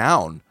sat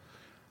down.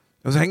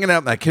 I was hanging out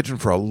in that kitchen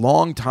for a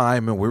long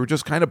time, and we were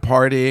just kind of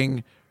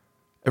partying.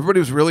 Everybody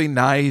was really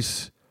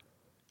nice.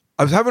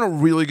 I was having a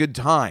really good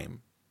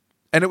time.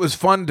 And it was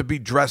fun to be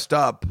dressed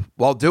up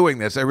while doing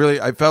this.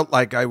 I felt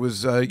like I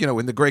was, you know,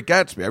 in The Great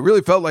Gatsby. I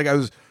really felt like I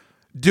was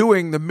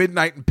doing the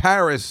Midnight in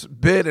Paris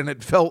bit, and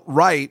it felt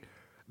right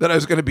that I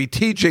was going to be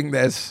teaching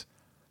this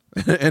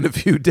in a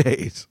few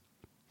days.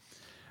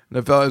 And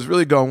I felt I was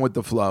really going with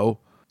the flow.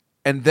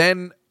 And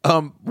then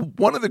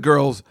one of the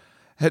girls,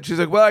 she's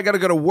like, well, I got to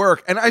go to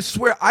work. And I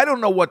swear, I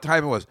don't know what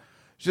time it was.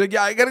 She's like,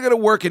 yeah, I got to go to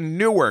work in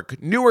Newark,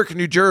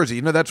 New Jersey.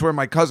 You know, that's where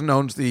my cousin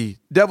owns the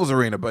Devil's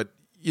Arena. But,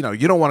 you know,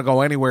 you don't want to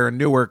go anywhere in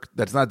Newark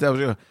that's not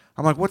Devil's Arena.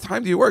 I'm like, what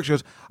time do you work? She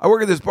goes, I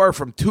work at this bar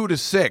from 2 to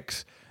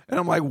 6. And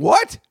I'm like,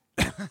 what?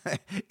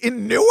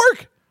 In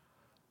Newark?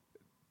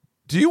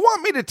 Do you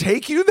want me to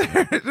take you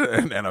there?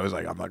 And I was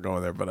like, I'm not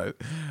going there. But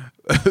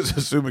I was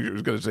assuming she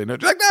was going to say no.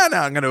 She's like, no,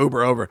 I'm going to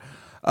Uber over.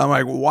 I'm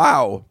like,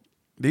 wow,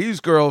 these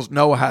girls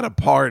know how to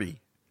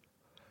party.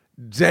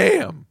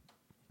 Damn.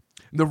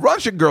 The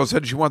Russian girl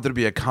said she wanted to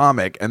be a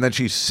comic, and then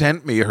she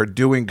sent me her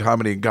doing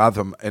comedy in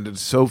Gotham, and it's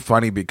so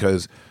funny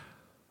because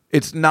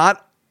it's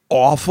not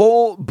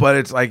awful, but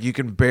it's like you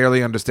can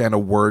barely understand a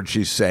word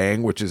she's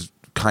saying, which is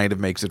kind of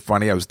makes it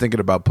funny. I was thinking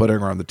about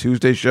putting her on the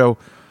Tuesday show,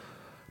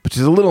 but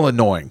she's a little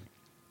annoying,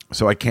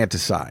 so I can't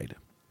decide.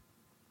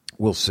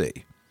 We'll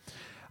see.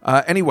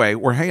 Anyway,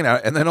 we're hanging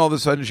out, and then all of a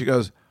sudden she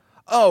goes,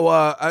 I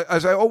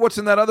was like, what's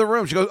in that other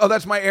room? She goes,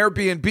 that's my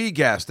Airbnb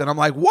guest. And I'm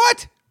like,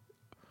 what?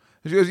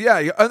 She goes,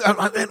 yeah.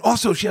 And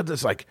also she had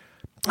this like,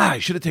 I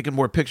should have taken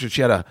more pictures.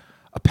 She had a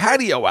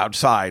patio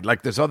outside,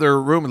 like this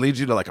other room. It leads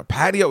you to like a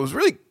patio. It was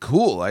really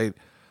cool.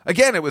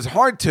 Again, it was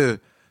hard to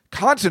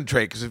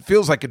concentrate because it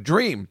feels like a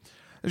dream.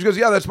 And she goes,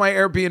 yeah, that's my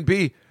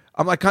Airbnb.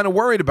 I'm like kind of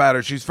worried about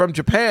her. She's from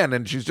Japan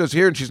and she's just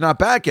here and she's not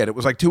back yet. It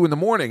was like 2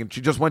 a.m. and she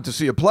just went to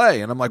see a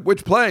play. And I'm like,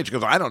 which play? And she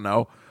goes, I don't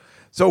know.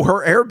 So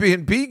her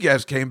Airbnb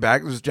guest came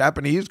back, this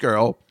Japanese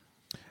girl.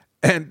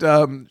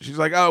 And she's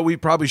like, oh, we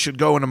probably should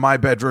go into my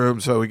bedroom.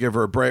 So we give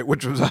her a break,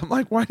 I'm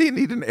like, why do you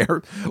need an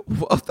air?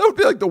 That would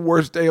be like the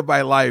worst day of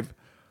my life,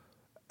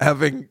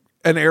 having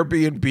an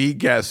Airbnb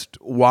guest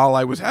while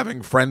I was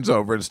having friends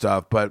over and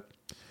stuff. But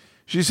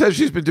she says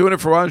she's been doing it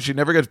for a while and she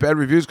never gets bad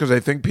reviews because I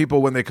think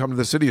people, when they come to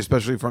the city,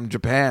 especially from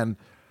Japan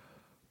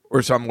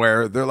or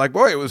somewhere, they're like,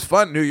 boy, it was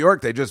fun. New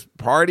York, they just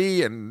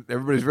party and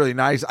everybody's really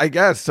nice, I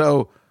guess.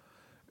 So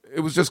it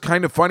was just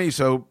kind of funny.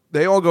 So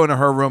they all go into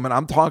her room and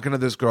I'm talking to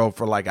this girl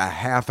for like a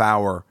half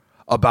hour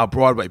about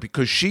Broadway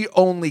because she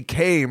only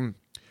came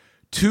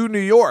to New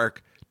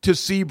York to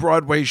see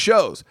Broadway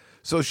shows.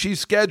 So she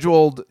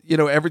scheduled,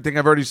 everything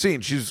I've already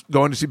seen. She's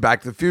going to see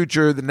Back to the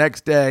Future the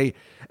next day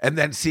and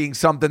then seeing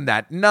something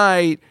that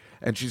night.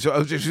 And she's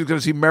going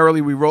to see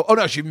Merrily We Roll. Oh,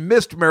 no, she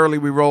missed Merrily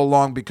We Roll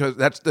Along because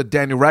that's the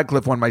Daniel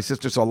Radcliffe one my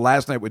sister saw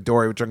last night with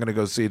Dory, which I'm going to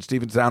go see at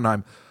Stephen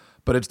Sondheim.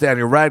 But it's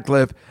Daniel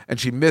Radcliffe, and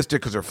she missed it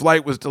because her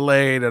flight was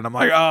delayed. And I'm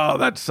like, oh,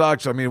 that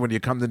sucks. I mean, when you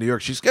come to New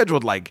York, she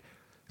scheduled like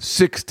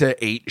 6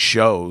 to 8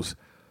 shows.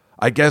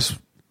 I guess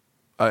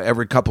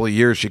every couple of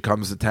years she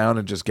comes to town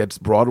and just gets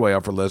Broadway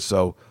off her list.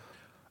 So,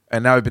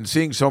 and now I've been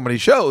seeing so many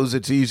shows,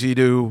 it's easy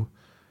to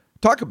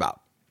talk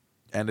about.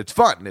 And it's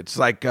fun. It's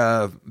like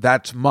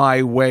that's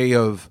my way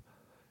of,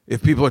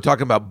 if people are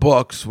talking about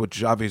books,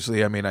 which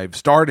obviously, I mean, I've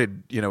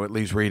started, at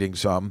least reading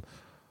some,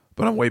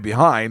 but I'm way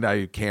behind.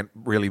 I can't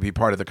really be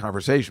part of the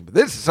conversation. But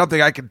this is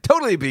something I can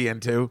totally be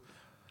into,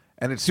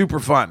 and it's super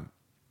fun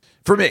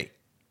for me.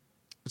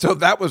 So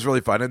that was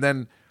really fun. And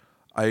then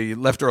I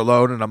left her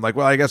alone, and I'm like,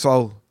 well, I guess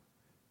I'll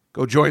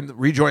go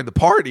rejoin the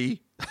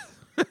party.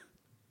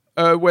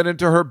 Went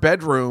into her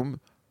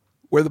bedroom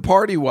where the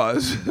party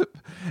was.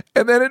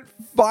 And then at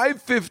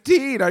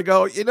 5:15, I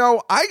go,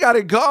 I got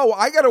to go.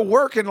 I got to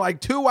work in like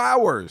 2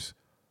 hours.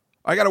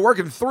 I got to work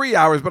in 3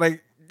 hours,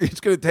 but it's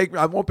going to take me,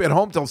 I won't be at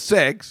home till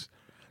 6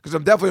 because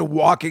I'm definitely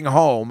walking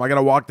home. I got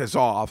to walk this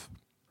off.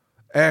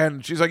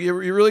 And she's like, you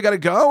really got to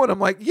go? And I'm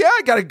like, yeah,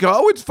 I got to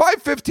go. It's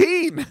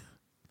 5:15.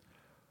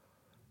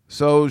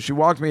 So she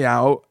walked me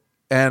out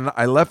and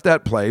I left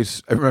that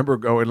place. I remember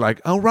going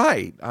like, oh,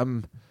 right,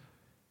 I'm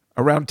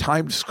around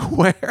Times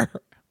Square.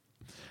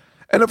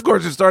 And of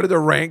course it started to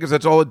rain because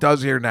that's all it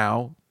does here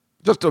now.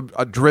 Just a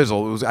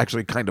drizzle. It was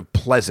actually kind of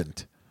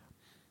pleasant.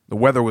 The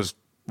weather was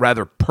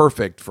rather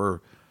perfect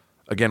for,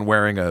 again,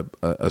 wearing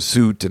a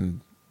suit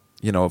and,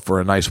 for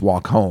a nice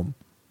walk home.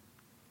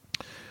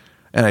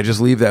 And I just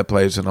leave that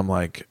place and I'm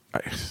like,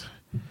 I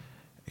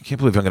can't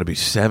believe I'm going to be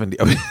 70.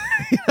 I mean,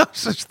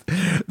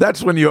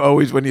 that's when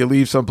you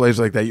leave someplace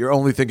like that, you're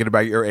only thinking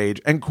about your age.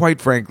 And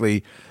quite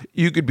frankly,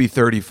 you could be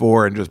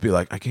 34 and just be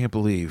like, I can't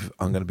believe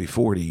I'm going to be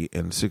 40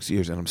 in 6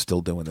 years and I'm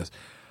still doing this.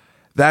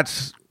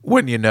 That's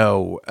when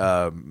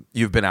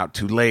you've been out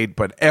too late,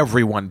 but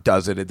everyone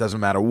does it. It doesn't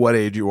matter what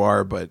age you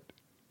are, but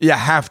you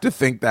have to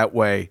think that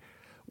way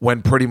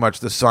when pretty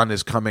much the sun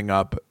is coming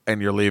up and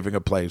you're leaving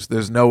a place.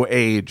 There's no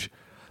age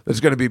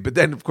that's going to be, but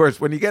then of course,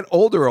 when you get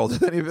older,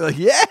 then you'll be like,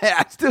 yeah,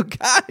 I still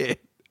got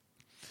it.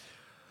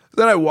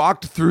 Then I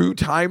walked through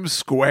Times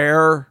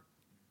Square,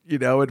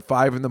 at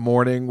 5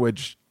 a.m,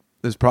 which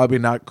is probably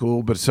not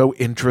cool, but so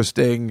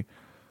interesting.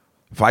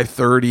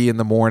 5:30 in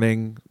the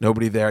morning,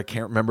 nobody there. I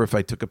can't remember if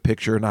I took a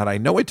picture or not. I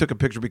know I took a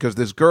picture because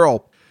this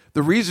girl,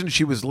 the reason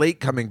she was late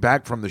coming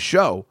back from the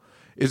show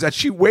is that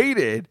she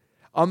waited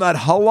on that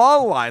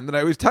halal line that I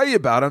always tell you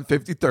about on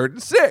 53rd and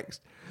 6th.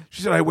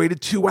 She said, I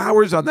waited 2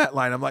 hours on that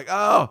line. I'm like,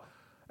 oh.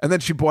 And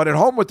then she brought it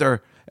home with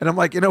her. And I'm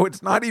like,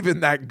 it's not even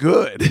that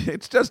good.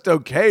 It's just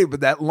okay.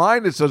 But that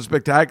line is so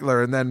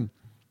spectacular. And then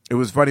it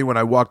was funny when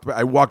I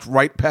walked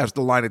right past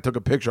the line and took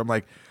a picture. I'm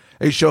like,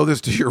 hey, show this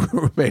to your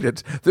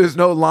roommate. There's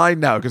no line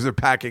now because they're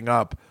packing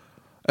up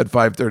at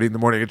 5:30 in the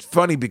morning. It's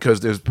funny because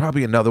there's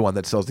probably another one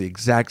that sells the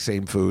exact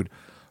same food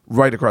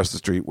right across the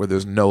street where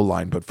there's no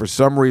line. But for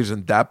some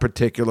reason, that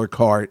particular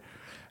cart,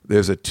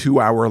 there's a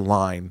 2-hour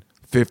line,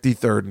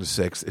 53rd and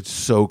 6th. It's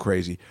so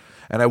crazy.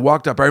 And I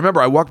walked up. I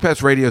remember I walked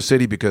past Radio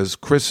City because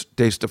Chris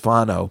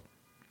DeStefano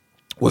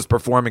was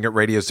performing at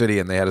Radio City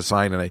and they had a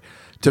sign and I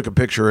took a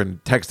picture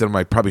and texted him.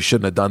 I probably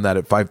shouldn't have done that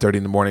at 5:30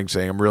 in the morning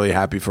saying, I'm really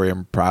happy for you.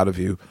 I'm proud of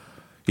you.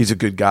 He's a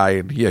good guy.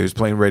 And yeah, he was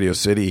playing Radio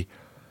City.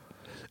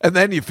 And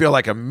then you feel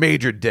like a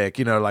major dick,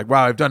 like,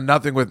 wow, I've done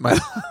nothing with my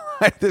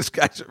life. This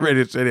guy's at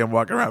Radio City. I'm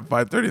walking around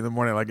 5:30 in the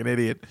morning like an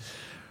idiot.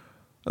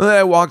 And then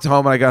I walked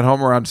home and I got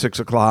home around 6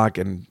 o'clock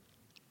and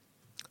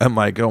I'm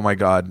like, oh my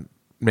God,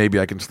 maybe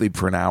I can sleep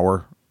for an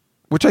hour,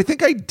 which I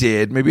think I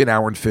did, maybe an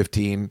hour and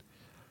 15.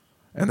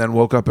 And then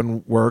woke up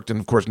and worked and,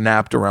 of course,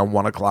 napped around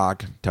 1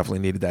 o'clock. Definitely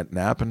needed that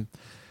nap. And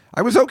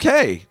I was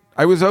okay.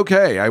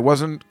 I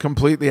wasn't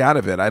completely out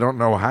of it. I don't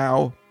know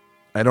how.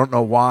 I don't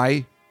know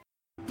why.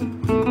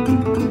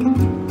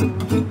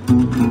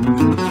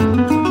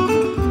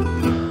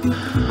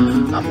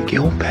 I'm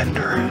Gil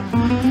Bender.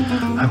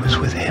 I was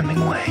with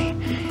Hemingway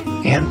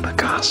and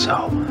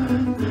Picasso.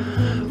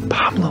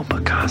 Pablo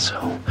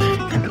Picasso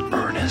and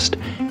Ernest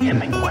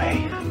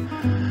Hemingway.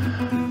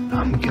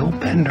 I'm Gil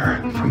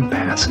Bender from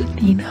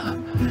Pasadena.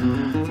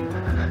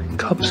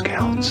 Cub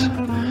Scouts.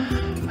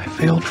 I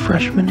failed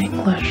freshman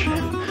English,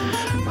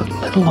 but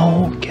little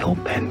old Gil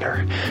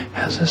Bender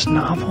has this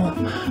novel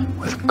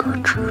with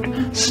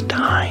Gertrude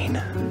Stein.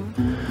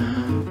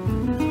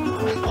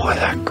 Oh boy,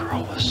 that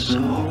girl was so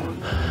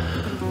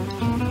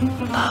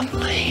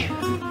lovely.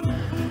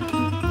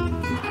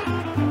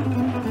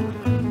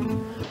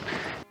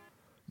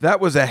 That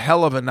was a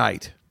hell of a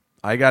night.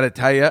 I got to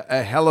tell you,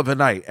 a hell of a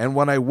night. And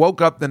when I woke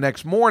up the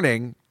next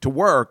morning to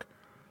work,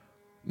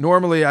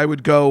 normally I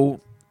would go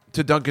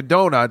to Dunkin'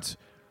 Donuts,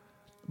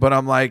 but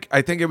I'm like,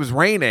 I think it was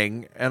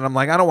raining, and I'm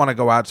like, I don't want to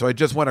go out, so I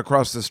just went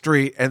across the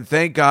street, and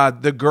thank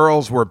God the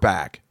girls were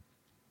back.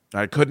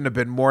 I couldn't have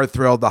been more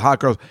thrilled. The hot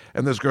girls,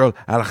 and this girl,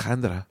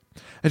 Alejandra,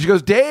 and she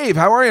goes, Dave,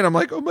 how are you? And I'm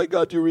like, oh my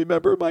God, do you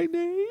remember my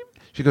name?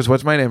 She goes,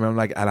 what's my name? And I'm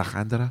like,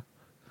 Alejandra.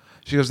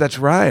 She goes, that's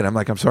right. I'm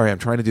like, I'm sorry, I'm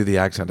trying to do the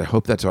accent. I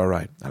hope that's all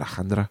right.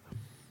 Alejandra.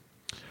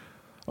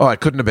 Oh, I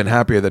couldn't have been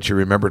happier that she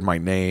remembered my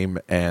name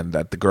and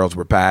that the girls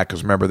were back.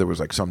 Because remember, there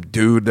was like some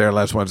dude there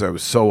last Wednesday. I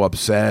was so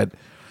upset.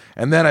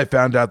 And then I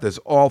found out this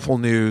awful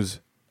news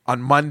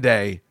on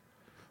Monday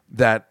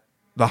that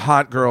the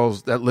hot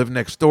girls that live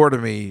next door to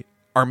me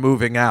are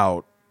moving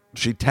out.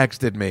 She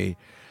texted me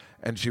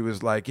and she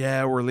was like,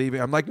 yeah, we're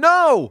leaving. I'm like,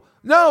 no,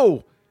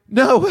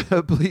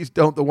 please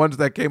don't. The ones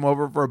that came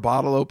over for a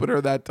bottle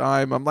opener that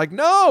time. I'm like,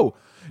 no,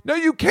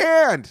 you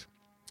can't.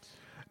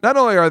 Not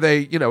only are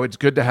they, it's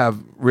good to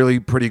have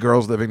really pretty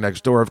girls living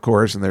next door, of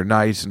course, and they're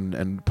nice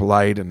and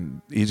polite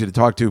and easy to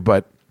talk to,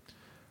 but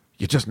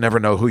you just never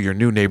know who your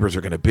new neighbors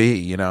are going to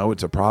be.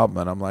 It's a problem.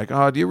 And I'm like,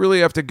 oh, do you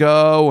really have to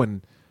go?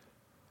 And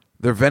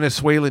they're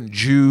Venezuelan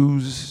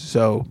Jews.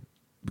 So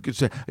we could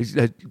say,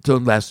 I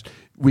told them last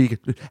week,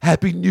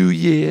 Happy New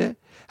Year.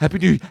 Happy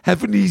New Year.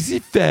 Have an easy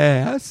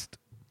fast.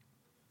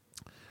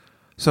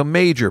 So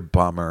major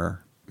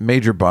bummer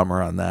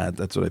on that.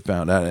 That's what I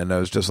found out. And I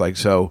was just like,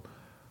 so,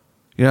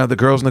 the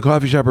girls in the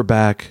coffee shop are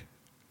back,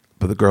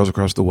 but the girls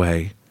across the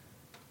way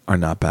are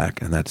not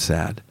back. And that's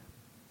sad.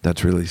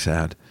 That's really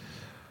sad.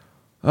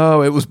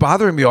 Oh, it was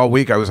bothering me all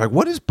week. I was like,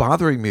 what is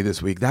bothering me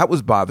this week? That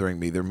was bothering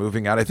me. They're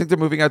moving out. I think they're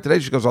moving out today.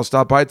 She goes, I'll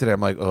stop by today.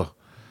 I'm like, oh,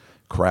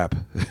 crap.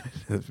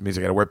 That means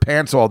I got to wear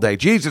pants all day.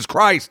 Jesus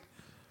Christ.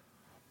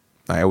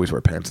 I always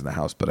wear pants in the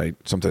house, but I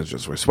sometimes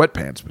just wear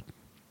sweatpants. But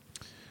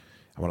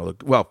I want to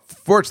look. Well,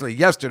 fortunately,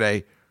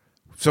 yesterday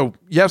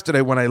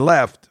when I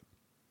left,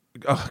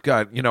 oh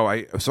God,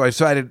 I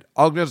decided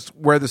I'll just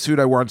wear the suit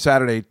I wore on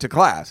Saturday to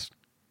class,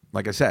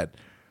 like I said,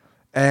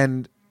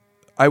 and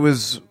I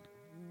was,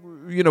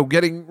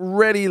 getting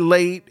ready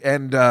late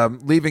and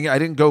leaving. I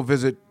didn't go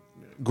visit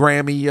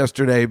Grammy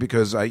yesterday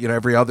because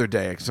every other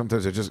day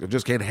sometimes I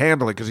just can't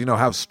handle it because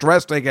how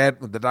stressed I get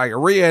with the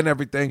diarrhea and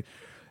everything.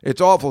 It's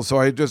awful. So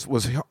I just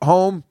was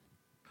home.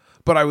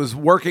 But I was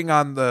working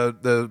on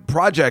the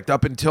project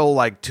up until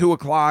like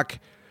 2:00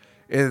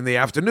 in the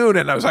afternoon,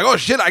 and I was like, "Oh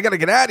shit, I got to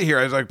get out of here."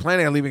 I was like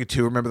planning on leaving at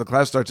 2:00. Remember, the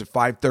class starts at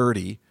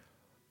 5:30.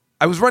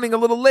 I was running a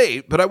little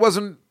late, but I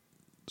wasn't.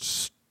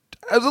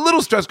 I was a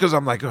little stressed because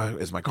I'm like, oh,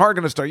 "Is my car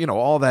going to start?"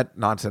 All that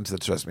nonsense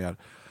that stressed me out.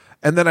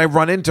 And then I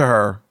run into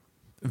her,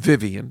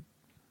 Vivian,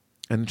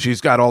 and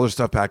she's got all her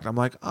stuff packed. I'm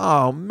like,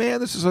 "Oh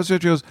man, this is so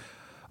sad." She goes,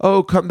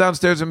 oh, come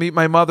downstairs and meet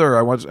my mother.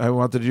 I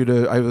wanted you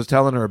to, I was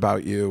telling her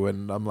about you.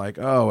 And I'm like,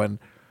 oh, and,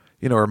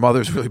 her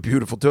mother's really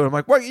beautiful too. And I'm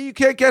like, what, you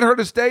can't get her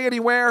to stay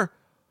anywhere?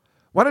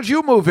 Why don't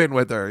you move in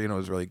with her? It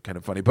was really kind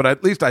of funny. But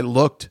at least I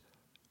looked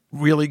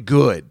really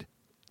good,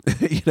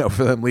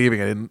 for them leaving.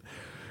 I didn't,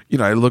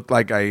 I looked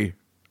like I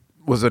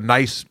was a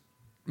nice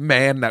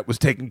man that was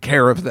taking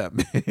care of them.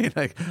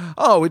 Like,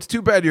 oh, it's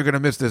too bad you're going to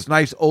miss this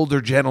nice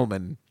older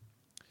gentleman.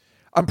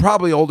 I'm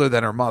probably older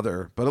than her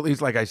mother, but at least,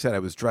 like I said, I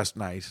was dressed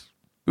nice.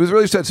 It was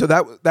really sad. So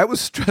that was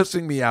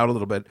stressing me out a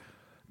little bit.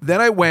 Then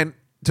I went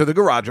to the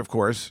garage, of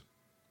course,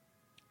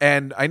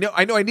 and I know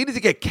I needed to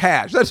get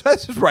cash.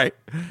 That's right.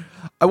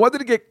 I wanted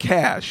to get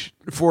cash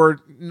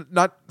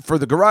not for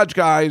the garage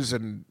guys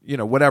and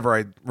whatever.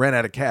 I ran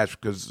out of cash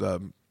because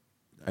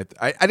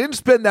I didn't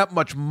spend that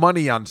much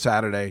money on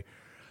Saturday.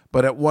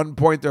 But at one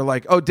point they're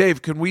like, "Oh,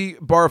 Dave, can we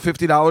borrow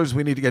 $50?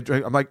 We need to get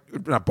drink." I'm like,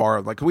 "Not borrow."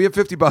 I'm like, "Can we have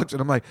 $50?" And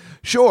I'm like,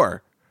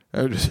 "Sure."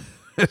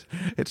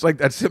 It's like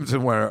that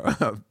Simpson where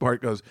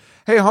Bart goes,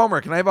 "Hey Homer,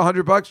 can I have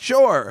 $100?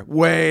 Sure."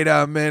 Wait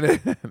a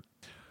minute.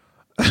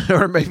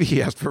 Or maybe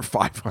he asked for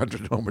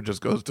 500. Homer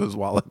just goes to his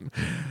wallet.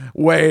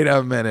 Wait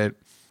a minute.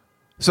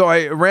 So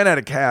I ran out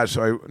of cash,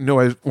 so I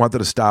knew I wanted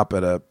to stop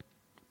at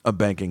a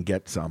bank and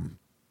get some.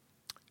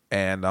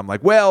 And I'm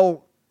like,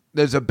 well,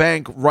 there's a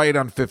bank right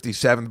on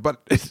 57th,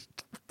 but it's,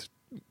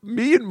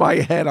 me in my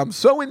head, I'm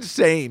so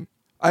insane.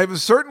 I have a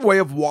certain way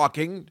of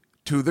walking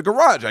to the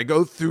garage. I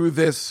go through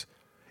this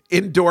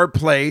indoor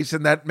place,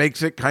 and that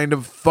makes it kind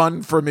of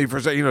fun for me for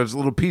a second. It's a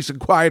little peace and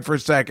quiet for a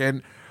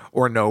second,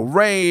 or no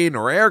rain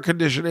or air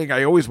conditioning.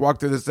 I always walk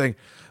through this thing,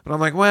 but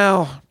I'm like,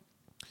 well,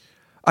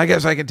 I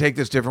guess I can take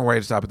this different way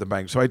and stop at the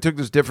bank. So I took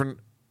this different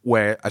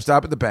way. I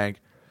stop at the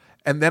bank,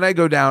 and then I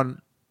go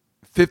down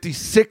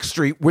 56th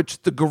Street,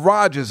 which the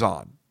garage is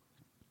on.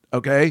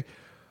 Okay?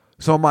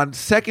 So I'm on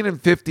 2nd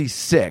and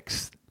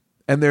 56th,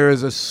 and there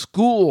is a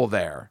school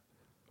there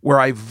where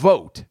I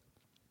vote.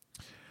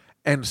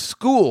 And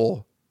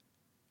school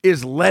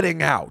is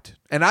letting out.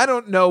 And I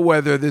don't know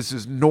whether this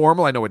is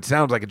normal. I know it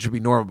sounds like it should be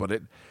normal,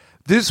 but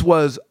this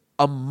was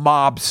a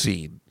mob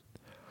scene.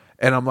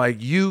 And I'm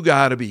like, you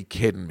got to be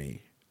kidding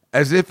me.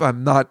 As if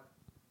I'm not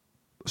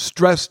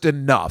stressed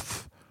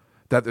enough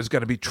that there's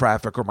going to be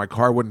traffic or my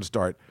car wouldn't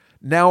start.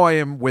 Now I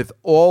am with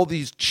all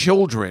these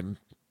children,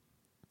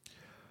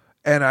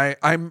 and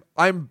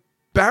I'm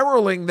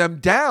barreling them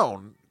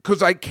down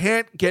because I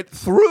can't get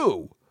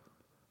through.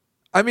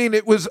 I mean,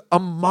 it was a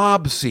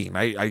mob scene.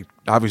 I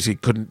obviously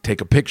couldn't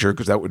take a picture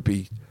because that would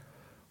be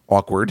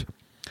awkward.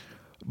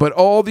 But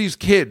all these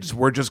kids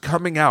were just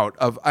coming out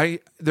of,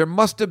 there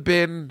must have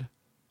been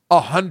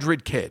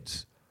 100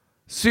 kids.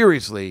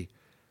 Seriously,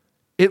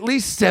 at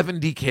least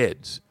 70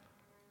 kids,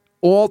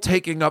 all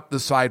taking up the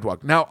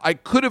sidewalk. Now, I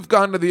could have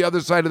gone to the other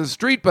side of the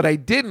street, but I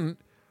didn't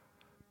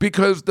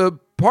because the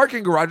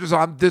parking garage is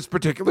on this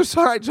particular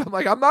side. So I'm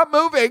like, I'm not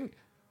moving.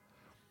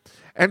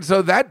 And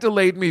so that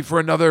delayed me for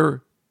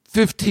another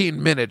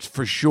 15 minutes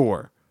for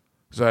sure.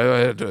 So I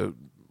had to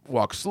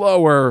walk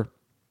slower.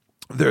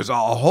 There's a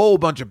whole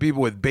bunch of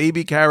people with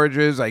baby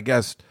carriages. I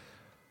guess,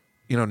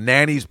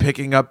 nannies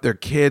picking up their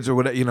kids or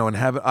whatever,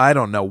 and I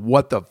don't know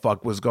what the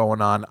fuck was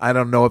going on. I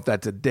don't know if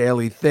that's a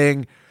daily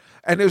thing.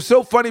 And it was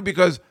so funny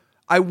because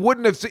I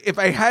wouldn't have, if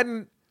I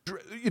hadn't,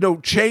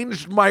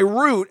 changed my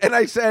route. And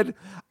I said,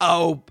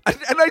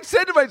 I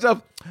said to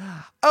myself,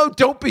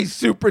 don't be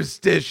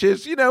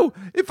superstitious.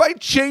 If I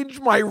change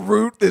my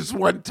route this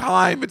one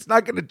time, it's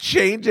not going to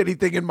change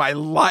anything in my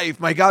life.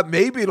 My God,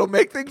 maybe it'll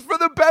make things for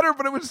the better.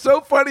 But it was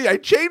so funny. I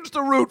changed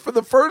the route for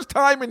the first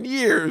time in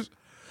years,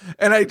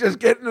 and I just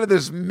get into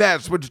this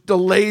mess, which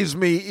delays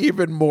me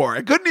even more.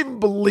 I couldn't even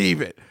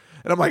believe it.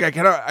 And I'm like,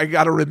 I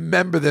got to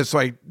remember this so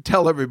I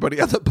tell everybody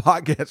on the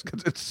podcast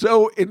because it's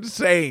so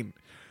insane.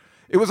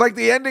 It was like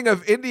the ending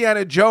of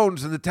Indiana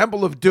Jones and the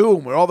Temple of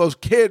Doom where all those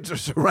kids are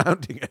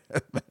surrounding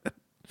it.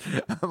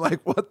 I'm like,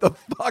 what the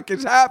fuck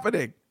is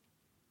happening?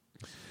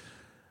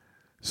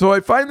 So I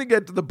finally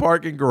get to the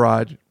parking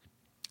garage.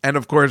 And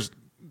of course,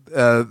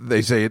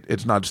 they say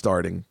it's not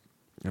starting.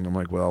 And I'm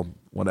like, well,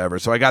 whatever.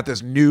 So I got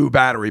this new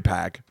battery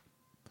pack.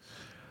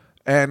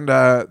 And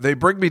they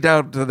bring me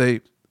down to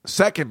the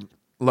second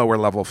lower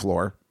level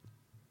floor.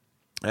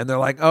 And they're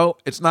like, oh,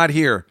 it's not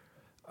here.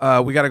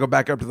 We got to go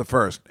back up to the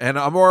first. And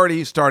I'm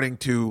already starting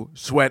to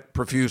sweat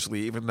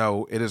profusely, even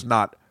though it is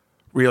not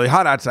really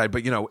hot outside.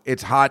 But,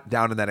 it's hot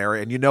down in that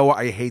area. And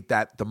I hate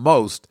that the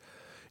most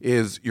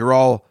is you're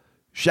all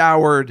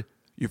showered.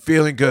 You're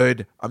feeling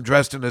good. I'm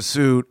dressed in a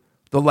suit.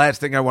 The last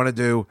thing I want to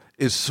do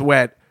is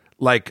sweat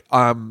like,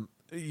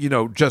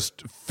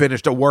 just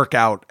finished a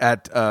workout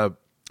at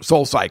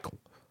Soul Cycle.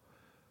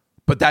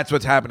 But that's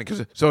what's happening.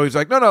 So he's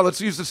like, no, let's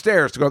use the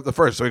stairs to go up the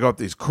first. So we go up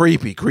these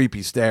creepy,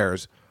 creepy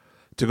stairs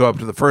to go up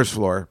to the first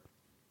floor.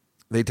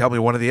 They tell me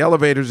one of the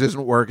elevators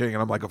isn't working,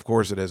 and I'm like, of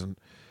course it isn't.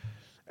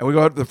 And we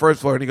go up to the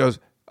first floor, and he goes,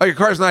 oh, your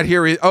car's not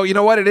here. Oh, you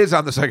know what? It is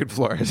on the second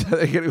floor. So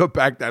they got to go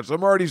back down. So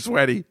I'm already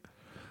sweaty.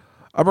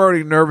 I'm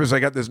already nervous. I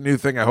got this new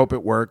thing. I hope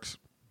it works.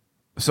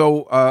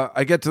 So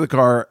I get to the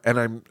car, and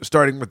I'm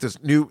starting with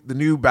the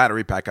new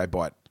battery pack I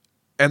bought.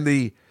 And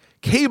the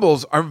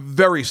cables are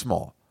very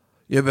small.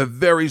 You have a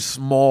very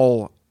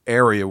small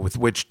area with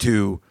which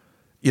to,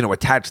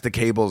 attach the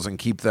cables and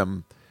keep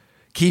them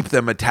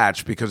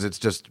attached because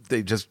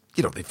they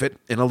fit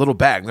in a little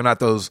bag. They're not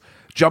those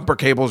jumper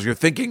cables you're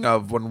thinking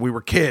of when we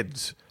were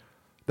kids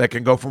that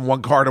can go from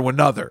one car to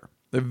another.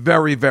 They're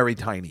very, very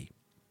tiny.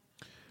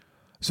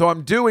 So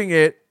I'm doing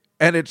it,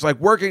 and it's like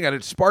working, and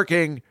it's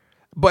sparking,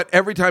 but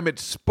every time it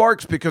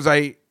sparks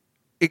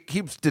it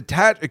keeps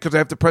detached because I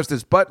have to press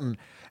this button,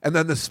 and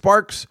then the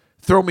sparks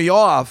throw me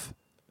off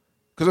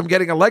because I'm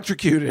getting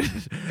electrocuted.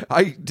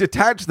 I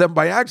detach them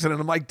by accident.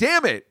 I'm like,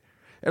 damn it.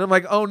 And I'm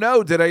like, oh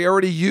no, did I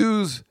already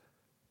use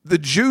the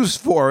juice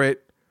for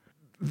it?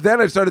 Then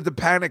I started to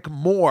panic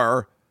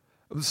more.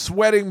 I'm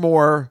sweating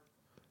more.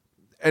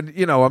 And,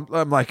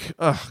 I'm like,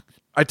 ugh.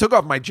 I took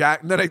off my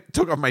jacket, and then I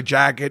took off my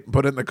jacket and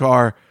put it in the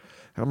car.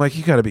 And I'm like,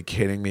 you got to be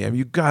kidding me.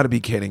 You got to be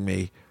kidding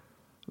me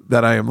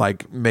that I am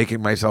like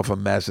making myself a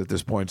mess at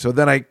this point. So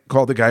then I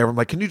called the guy over. I'm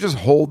like, can you just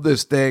hold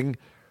this thing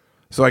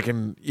so I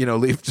can,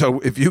 leave? So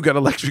if you get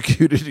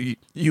electrocuted,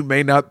 you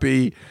may not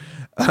be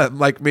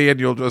like me, and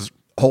you'll just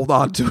hold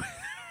on to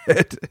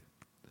it.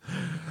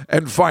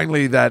 And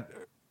finally that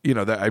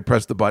I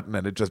pressed the button,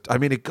 and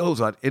it goes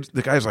on.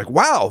 The guy's like,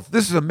 wow,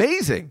 this is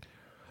amazing.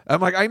 I'm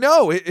like, I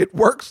know, it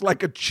works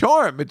like a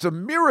charm. It's a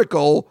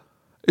miracle.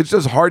 It's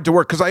just hard to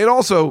work. Because I had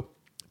also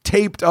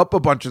taped up a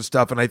bunch of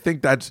stuff, and I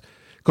think that's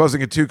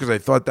causing it too, because I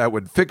thought that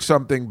would fix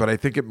something, but I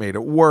think it made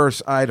it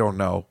worse. I don't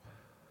know.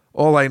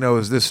 All I know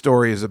is this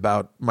story is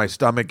about my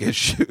stomach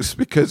issues,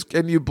 because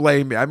can you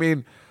blame me? I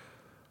mean,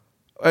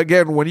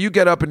 again, when you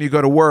get up and you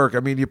go to work,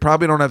 you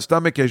probably don't have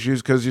stomach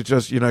issues because you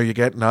just, you're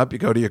getting up, you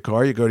go to your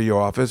car, you go to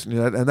your office,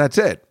 and that's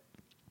it.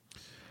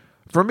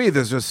 for me,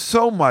 there's just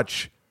so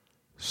much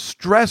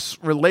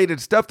stress-related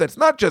stuff that's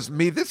not just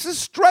me. This is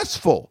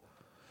stressful.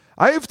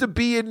 I have to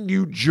be in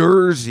New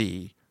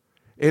Jersey,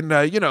 in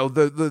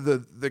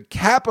the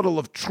capital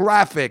of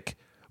traffic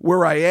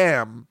where I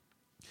am,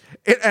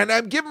 and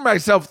I'm giving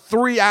myself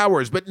 3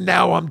 hours, but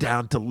now I'm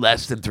down to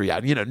less than 3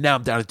 hours. Now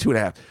I'm down to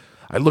 2.5.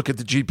 I look at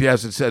the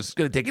GPS, it says it's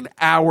going to take an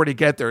hour to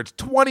get there. It's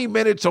 20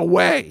 minutes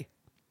away.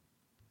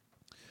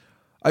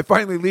 I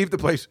finally leave the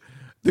place.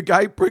 The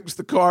guy brings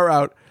the car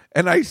out,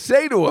 and I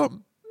say to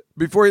him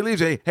before he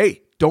leaves,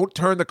 hey, don't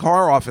turn the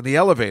car off in the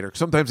elevator.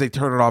 Sometimes they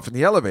turn it off in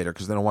the elevator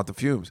because they don't want the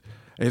fumes.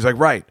 And he's like,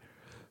 right.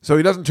 So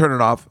he doesn't turn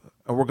it off,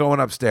 and we're going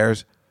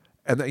upstairs.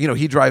 And,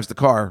 he drives the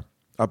car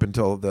up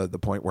until the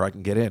point where I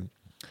can get in.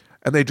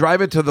 And they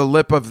drive it to the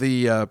lip of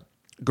the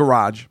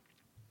garage,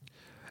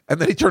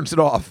 and then he turns it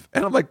off.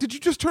 And I'm like, did you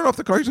just turn off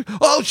the car? He's like,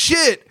 oh,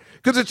 shit.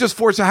 Because it's just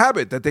force of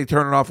habit that they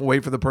turn it off and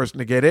wait for the person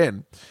to get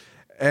in.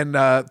 And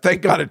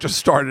thank God it just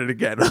started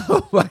again.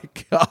 Oh, my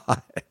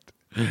God.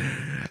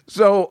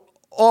 So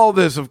all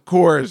this, of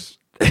course,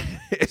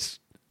 is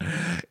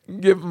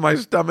giving my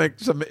stomach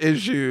some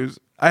issues.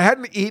 I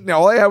hadn't eaten.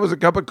 All I had was a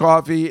cup of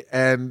coffee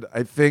and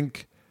I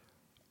think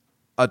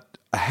a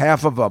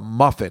half of a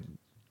muffin.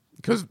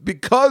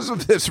 Because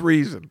of this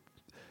reason,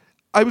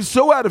 I was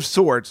so out of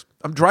sorts.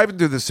 I'm driving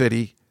through the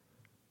city.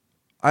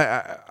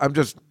 I'm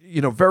just,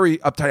 very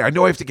uptight. I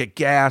know I have to get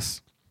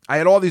gas. I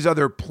had all these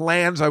other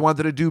plans I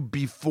wanted to do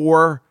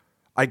before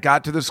I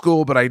got to the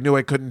school, but I knew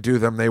I couldn't do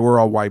them. They were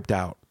all wiped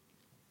out.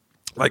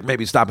 Like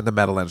maybe stop at the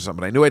Meadowlands or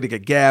something. I knew I had to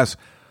get gas.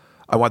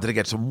 I wanted to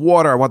get some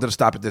water. I wanted to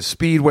stop at this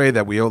Speedway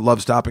that we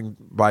love stopping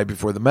by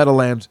before the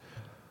Meadowlands.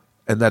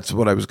 And that's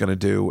what I was going to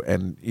do.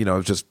 And, I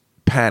was just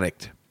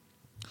panicked.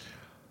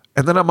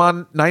 And then I'm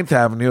on 9th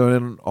Avenue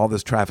and all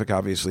this traffic,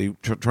 obviously,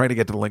 trying to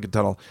get to the Lincoln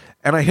Tunnel.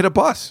 And I hit a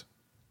bus.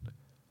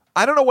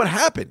 I don't know what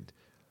happened.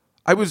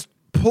 I was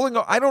pulling.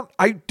 I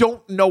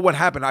don't know what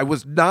happened. I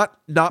was not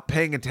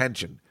paying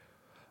attention.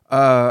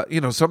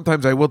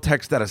 Sometimes I will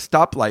text at a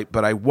stoplight,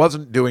 but I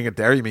wasn't doing it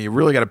there. You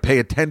really got to pay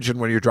attention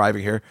when you're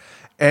driving here.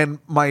 And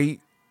my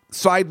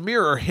side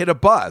mirror hit a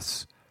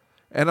bus.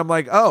 And I'm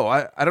like, oh,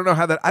 I don't know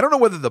how that. I don't know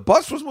whether the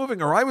bus was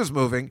moving or I was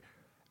moving.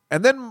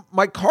 And then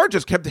my car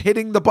just kept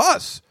hitting the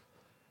bus.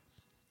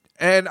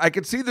 And I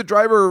could see the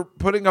driver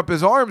putting up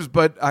his arms,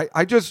 but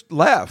I just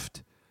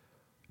left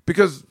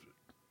because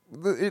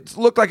it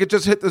looked like it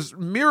just hit this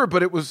mirror,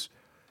 but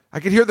I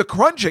could hear the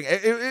crunching.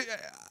 I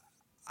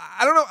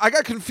don't know. I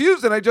got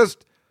confused and I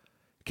just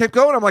kept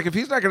going. I'm like, if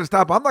he's not going to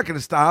stop, I'm not going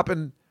to stop.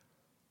 And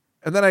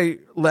then I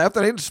left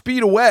and I didn't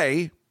speed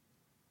away.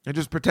 I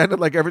just pretended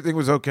like everything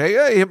was okay.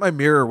 Hey, hit my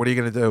mirror. What are you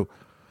going to do?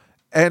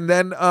 And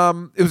then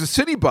it was a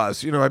city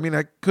bus.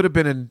 I could have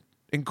been in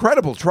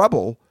incredible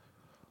trouble.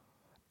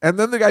 And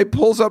then the guy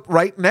pulls up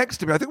right next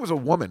to me. I think it was a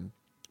woman.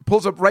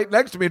 Pulls up right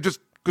next to me just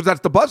because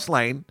that's the bus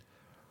lane.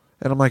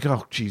 And I'm like,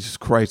 oh, Jesus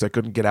Christ. I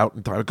couldn't get out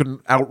in time. I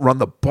couldn't outrun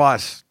the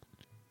bus.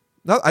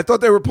 No, I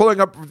thought they were pulling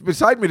up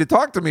beside me to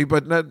talk to me,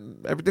 but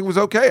everything was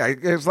okay.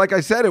 It's like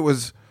I said, it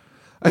was.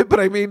 But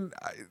I mean,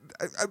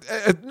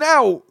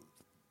 now,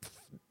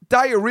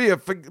 diarrhea,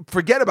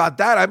 forget about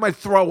that. I might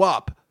throw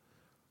up.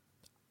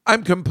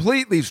 I'm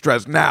completely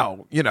stressed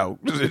now,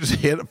 just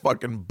hit a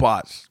fucking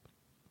bus.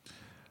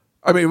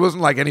 I mean, it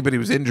wasn't like anybody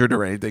was injured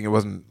or anything. It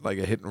wasn't like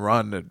a hit and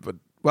run. But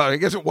I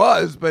guess it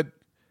was, but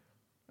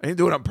I didn't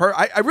do it on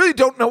purpose. I really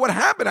don't know what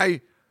happened. I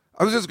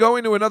was just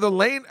going to another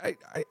lane.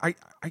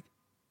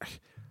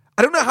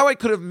 I don't know how I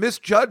could have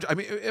misjudged. I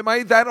mean, am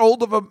I that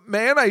old of a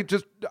man? I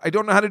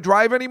don't know how to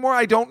drive anymore.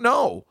 I don't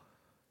know.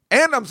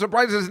 And I'm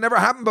surprised this never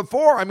happened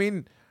before. I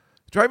mean,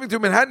 driving through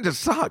Manhattan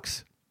just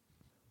sucks.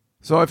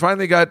 So I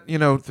finally got,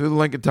 through the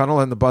Lincoln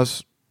Tunnel and the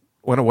bus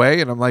went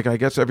away. And I'm like, I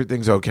guess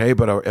everything's okay.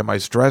 But am I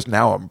stressed?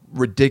 Now I'm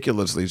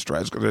ridiculously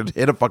stressed because it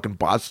hit a fucking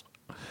bus.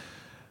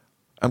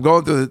 I'm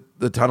going through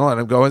the tunnel and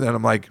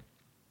I'm like,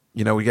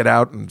 we get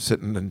out and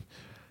sitting in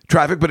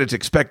traffic, but it's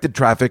expected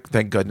traffic.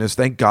 Thank goodness.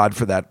 Thank God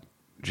for that.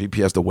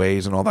 GPS, the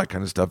Waze, and all that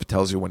kind of stuff. It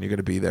tells you when you're going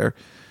to be there.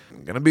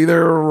 I'm going to be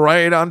there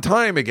right on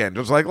time again,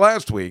 just like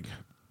last week.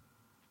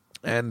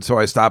 And so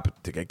I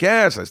stop to get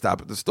gas. I stop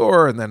at the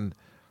store, and then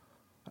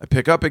I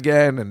pick up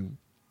again and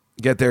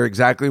get there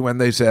exactly when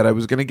they said I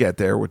was going to get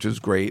there, which is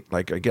great.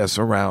 Like, I guess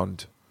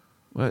around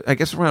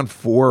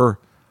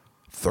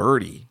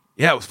 4:30.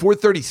 Yeah, it was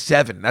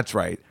 4:37. That's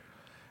right.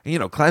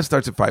 And, class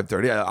starts at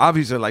 5:30.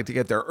 Obviously, I like to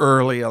get there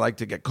early. I like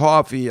to get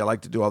coffee. I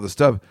like to do all this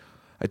stuff.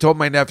 I told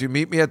my nephew,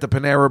 meet me at the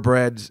Panera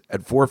Breads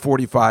at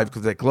 4:45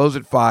 because they close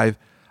at 5.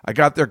 I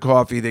got their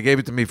coffee. They gave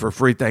it to me for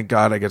free, thank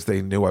God. I guess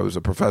they knew I was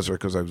a professor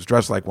because I was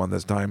dressed like one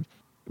this time.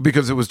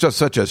 Because it was just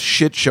such a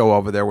shit show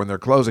over there when they're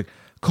closing.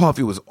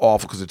 Coffee was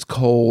awful because it's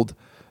cold.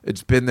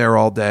 It's been there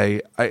all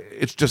day.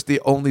 It's just the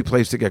only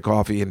place to get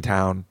coffee in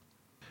town.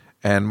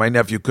 And my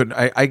nephew couldn't.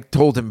 I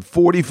told him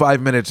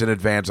 45 minutes in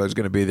advance I was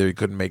going to be there. He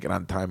couldn't make it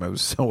on time. I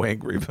was so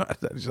angry about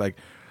that. He's like...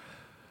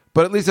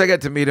 But at least I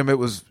got to meet him. It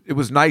was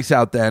nice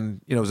out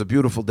then. It was a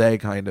beautiful day,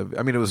 kind of.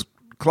 I mean, it was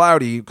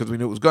cloudy because we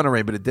knew it was going to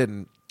rain, but it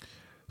didn't.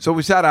 So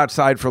we sat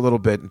outside for a little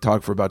bit and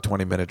talked for about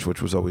 20 minutes,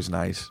 which was always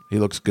nice. He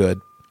looks good.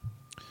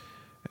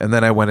 And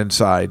then I went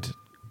inside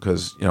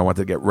because, I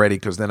wanted to get ready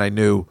because then I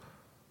knew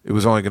it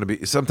was only going to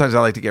be, sometimes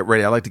I like to get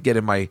ready. I like to get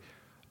in my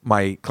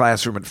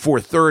classroom at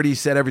 4:30,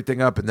 set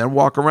everything up, and then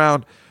walk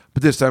around.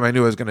 But this time I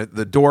knew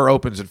the door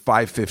opens at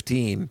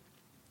 5:15.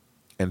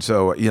 And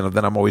so,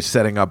 then I'm always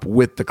setting up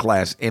with the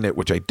class in it,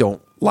 which I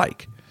don't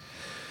like.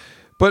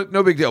 But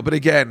no big deal. But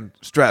again,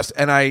 stress.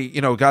 And I,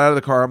 got out of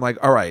the car. I'm like,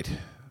 all right,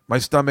 my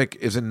stomach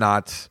is in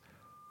knots,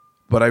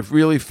 but I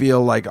really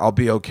feel like I'll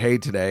be okay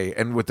today.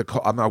 And with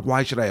I'm like,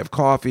 why should I have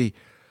coffee?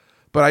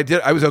 But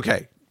I was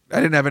okay. I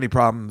didn't have any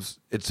problems.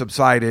 It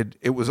subsided.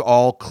 It was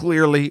all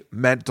clearly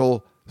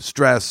mental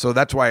stress. So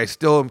that's why I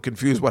still am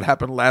confused what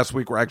happened last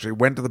week where I actually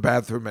went to the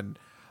bathroom and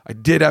I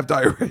did have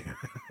diarrhea.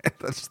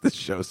 This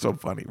show is so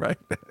funny, right?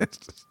 It's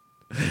just,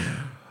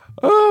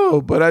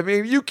 but I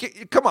mean,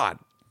 come on.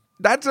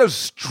 That's a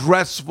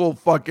stressful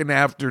fucking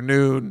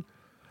afternoon.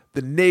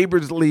 The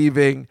neighbors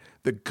leaving,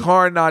 the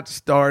car not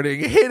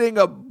starting, hitting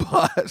a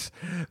bus,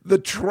 the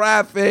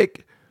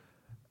traffic.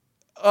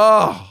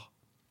 Oh,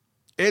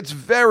 it's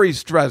very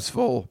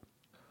stressful.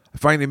 I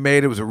finally made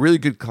it. It was a really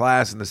good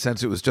class in the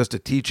sense it was just a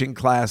teaching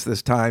class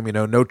this time.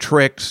 No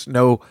tricks,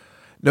 no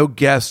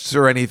guests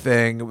or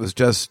anything. It was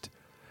just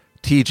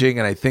teaching,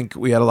 and I think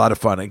we had a lot of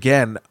fun.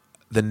 Again,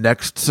 the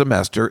next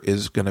semester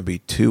is going to be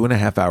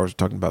 2.5 hours. We're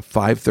talking about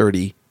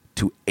 5:30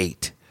 to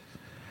 8.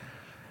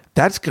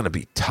 That's going to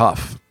be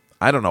tough.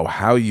 I don't know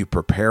how you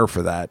prepare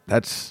for that.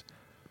 That's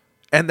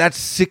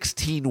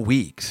 16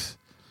 weeks.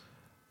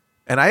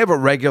 And I have a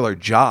regular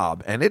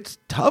job, and it's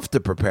tough to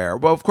prepare.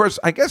 Well, of course,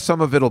 I guess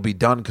some of it will be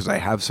done because I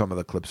have some of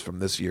the clips from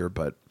this year,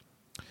 but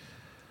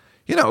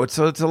it's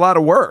a lot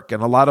of work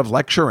and a lot of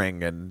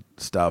lecturing and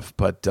stuff.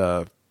 But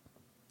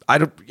I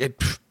don't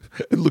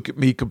look at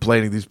me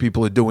complaining. These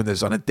people are doing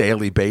this on a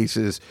daily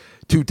basis,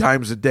 2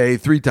 times a day,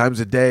 3 times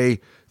a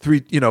day,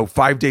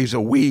 5 days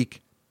a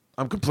week.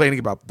 I'm complaining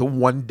about the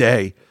one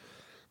day.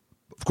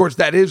 Of course,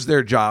 that is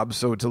their job,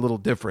 so it's a little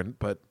different.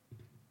 But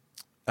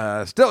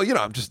still,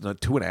 I'm just in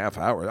 2.5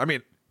 hours. I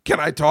mean, can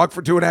I talk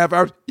for 2.5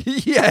 hours?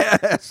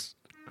 Yes.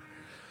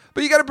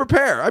 But you got to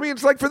prepare. I mean,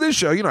 it's like for this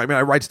show,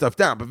 I write stuff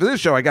down. But for this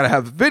show, I got to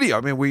have video.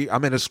 I mean,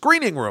 I'm in a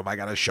screening room. I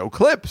got to show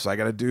clips. I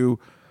got to do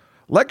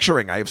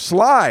lecturing. I have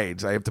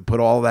slides. I have to put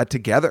all that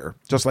together,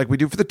 just like we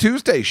do for the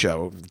Tuesday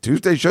show. The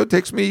Tuesday show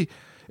takes me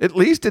at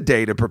least a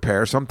day to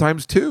prepare,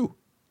 sometimes 2.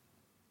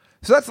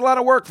 So that's a lot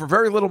of work for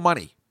very little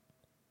money.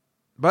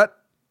 But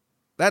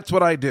that's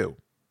what I do.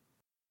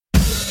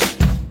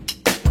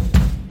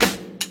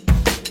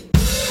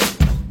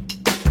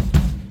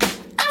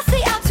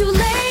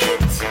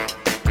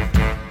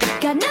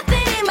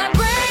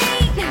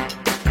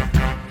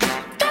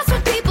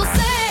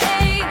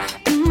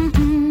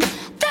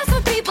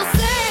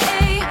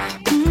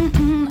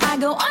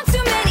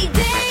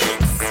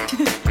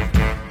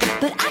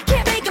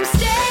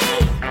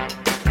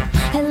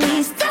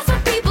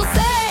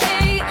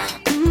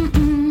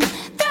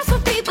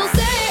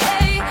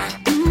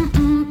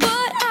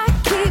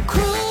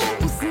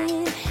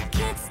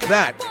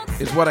 That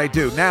is what I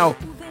do. Now,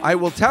 I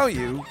will tell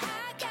you,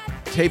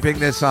 taping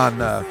this on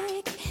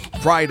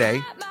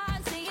Friday,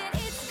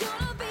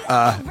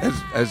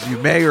 as you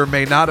may or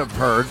may not have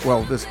heard,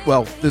 this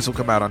will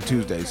come out on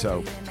Tuesday.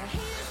 So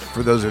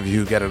for those of you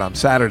who get it on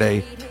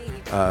Saturday,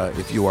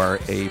 if you are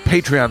a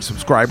Patreon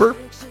subscriber,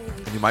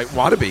 and you might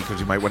want to be because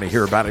you might want to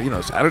hear about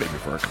it, Saturday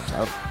before it comes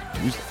out,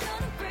 Tuesday.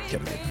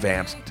 Get an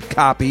advanced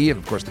copy, and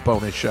of course the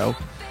bonus show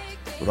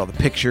with all the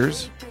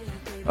pictures.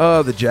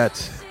 Oh, the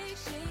Jets.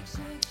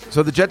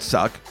 So the Jets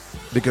suck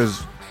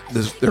because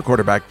their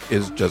quarterback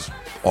is just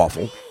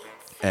awful.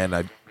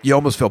 And you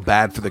almost feel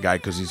bad for the guy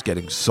because he's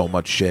getting so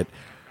much shit.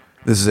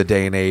 This is a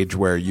day and age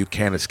where you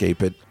can't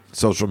escape it.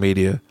 Social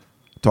media,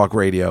 talk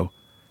radio.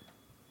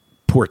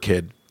 Poor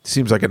kid.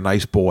 Seems like a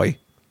nice boy.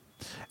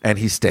 And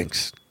he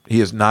stinks. He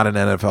is not an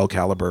NFL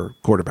caliber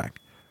quarterback.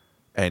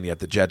 And yet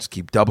the Jets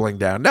keep doubling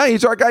down. No,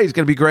 he's our guy. He's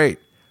going to be great.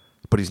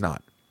 But he's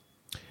not.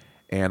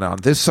 And on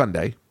this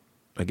Sunday,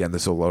 again,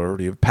 this will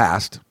already have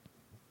passed.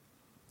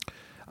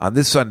 On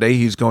this Sunday,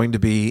 he's going to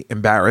be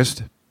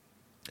embarrassed,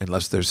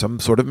 unless there's some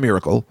sort of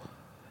miracle,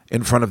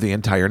 in front of the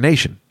entire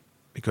nation.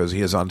 Because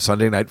he is on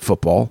Sunday Night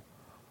Football,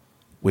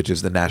 which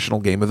is the national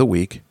game of the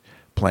week,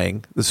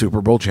 playing the Super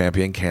Bowl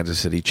champion Kansas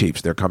City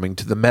Chiefs. They're coming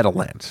to the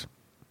Meadowlands.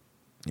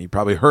 You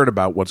probably heard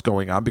about what's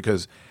going on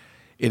because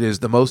it is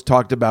the most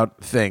talked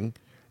about thing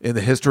in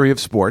the history of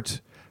sports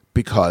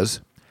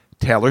because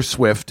Taylor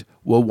Swift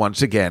will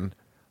once again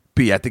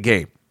be at the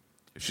game.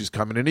 She's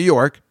coming to New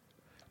York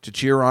to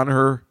cheer on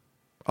her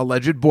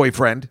alleged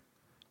boyfriend,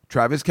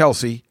 Travis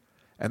Kelce,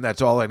 and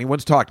that's all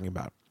anyone's talking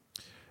about.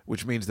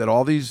 Which means that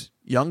all these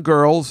young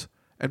girls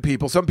and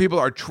people, some people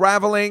are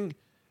traveling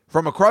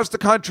from across the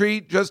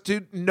country just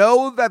to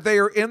know that they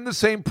are in the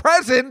same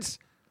presence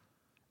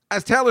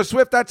as Taylor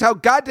Swift. That's how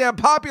goddamn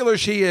popular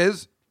she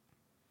is.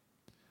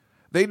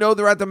 They know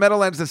they're at the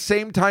Meadowlands the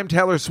same time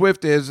Taylor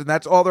Swift is, and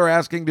that's all they're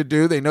asking to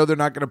do. They know they're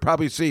not going to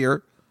probably see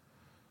her.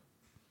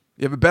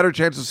 You have a better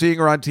chance of seeing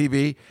her on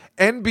TV.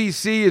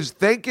 NBC is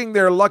thanking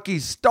their lucky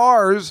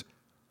stars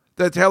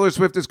that Taylor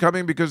Swift is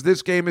coming because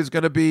this game is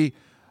going to be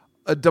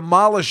a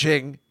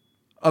demolishing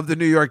of the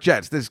New York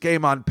Jets. This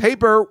game on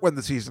paper, when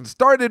the season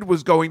started,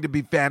 was going to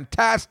be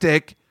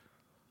fantastic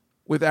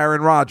with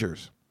Aaron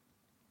Rodgers.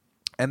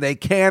 And they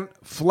can't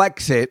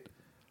flex it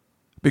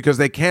because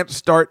they can't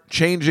start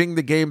changing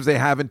the games they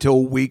have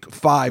until week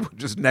 5,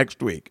 which is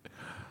next week.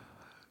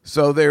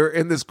 So they're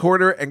in this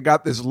corner and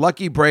got this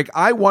lucky break.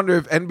 I wonder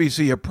if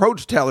NBC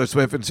approached Taylor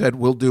Swift and said,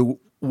 we'll do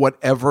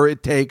whatever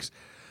it takes.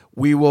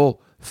 We will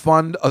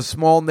fund a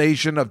small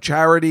nation of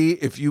charity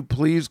if you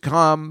please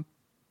come.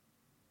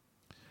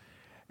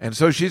 And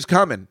so she's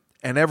coming,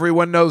 and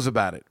everyone knows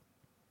about it.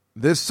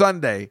 This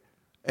Sunday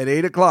at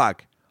 8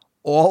 o'clock,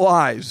 all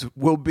eyes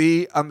will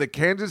be on the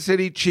Kansas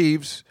City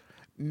Chiefs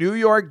New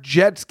York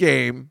Jets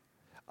game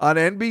on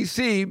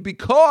NBC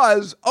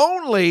because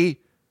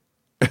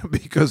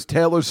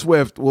Taylor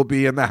Swift will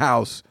be in the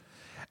house.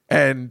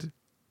 And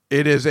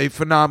it is a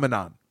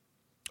phenomenon.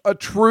 A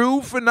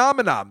true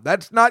phenomenon.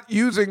 That's not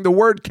using the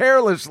word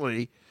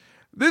carelessly.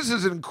 This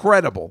is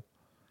incredible.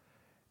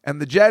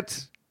 And the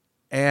Jets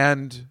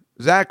and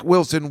Zach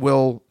Wilson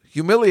will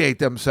humiliate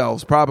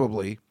themselves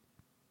probably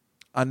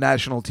on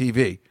national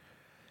TV.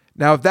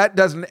 Now, if that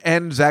doesn't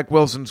end Zach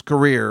Wilson's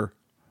career,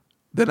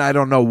 then I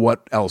don't know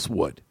what else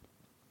would.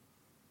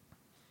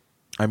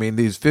 I mean,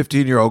 these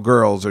 15-year-old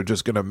girls are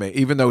just going to make,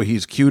 even though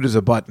he's cute as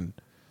a button,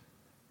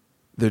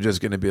 they're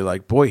just going to be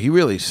like, boy, he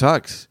really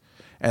sucks.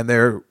 And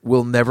there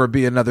will never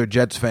be another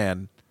Jets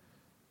fan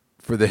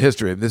for the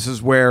history. And this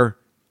is where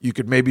you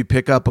could maybe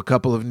pick up a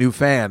couple of new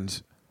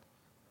fans.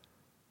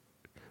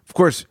 Of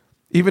course,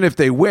 even if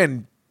they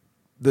win,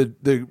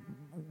 the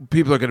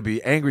people are going to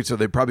be angry, so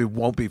they probably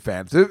won't be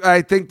fans.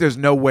 I think there's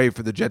no way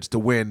for the Jets to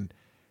win,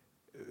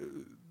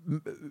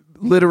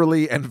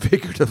 literally and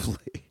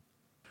figuratively.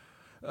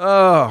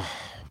 Oh,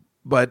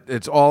 but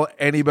it's all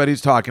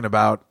anybody's talking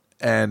about,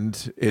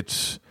 and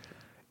it's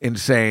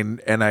insane.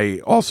 And I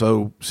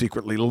also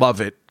secretly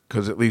love it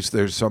because at least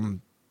there's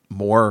some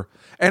more.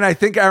 And I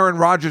think Aaron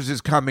Rodgers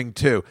is coming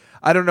too.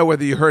 I don't know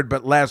whether you heard,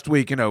 but last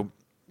week,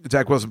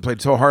 Zach Wilson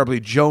played so horribly.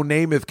 Joe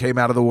Namath came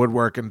out of the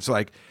woodwork and it's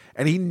like,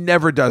 and he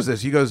never does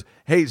this. He goes,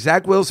 hey,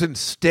 Zach Wilson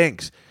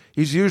stinks.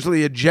 He's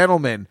usually a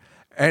gentleman.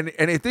 And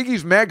I think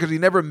he's mad because he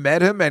never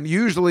met him. And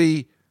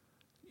usually,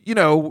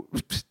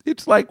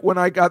 it's like when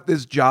I got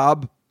this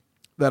job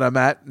that I'm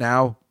at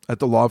now at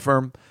the law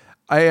firm,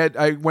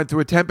 I went through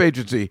a temp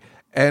agency.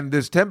 And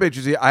this temp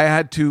agency, I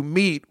had to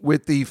meet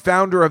with the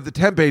founder of the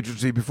temp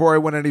agency before I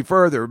went any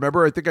further.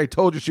 Remember, I think I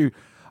told you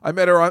I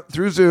met her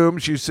through Zoom.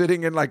 She's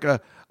sitting in like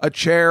a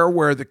chair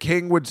where the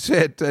king would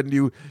sit, and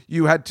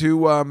you had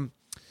to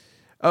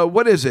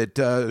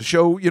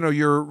show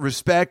your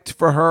respect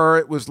for her.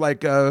 It was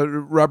like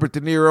Robert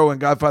De Niro and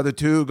Godfather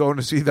 2 going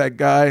to see that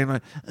guy and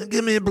like,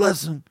 give me a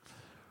blessing.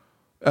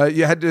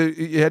 You had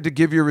to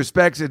give your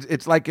respects.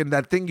 It's like in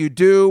that thing you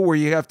do where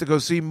you have to go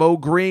see Mo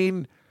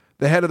Green,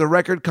 the head of the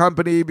record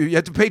company. You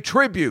have to pay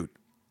tribute.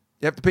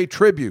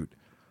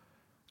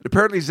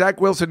 Apparently,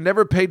 Zach Wilson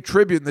never paid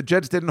tribute, and the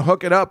Jets didn't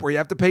hook it up where you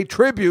have to pay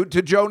tribute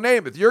to Joe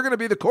Namath. You're going to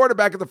be the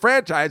quarterback of the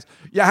franchise.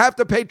 You have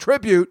to pay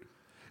tribute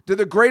to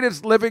the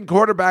greatest living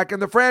quarterback in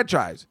the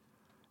franchise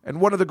and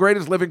one of the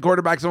greatest living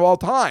quarterbacks of all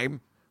time,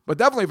 but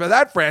definitely for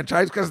that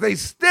franchise because they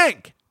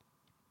stink.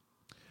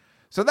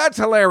 So that's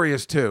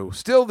hilarious, too.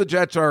 Still, the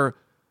Jets are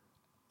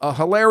a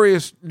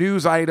hilarious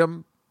news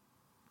item,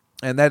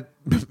 and that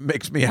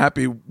makes me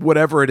happy,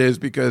 whatever it is,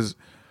 because,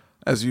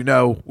 as you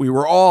know, we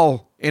were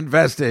all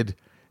invested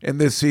in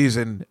this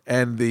season,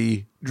 and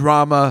the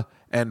drama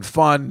and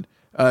fun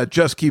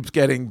just keeps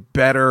getting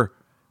better.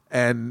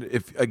 And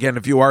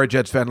if you are a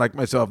Jets fan like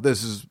myself,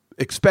 this is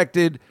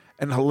expected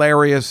and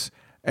hilarious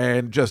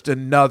and just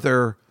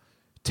another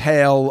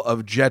tale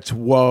of Jets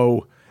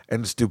woe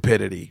and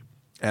stupidity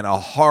and a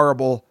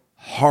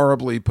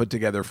horribly put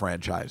together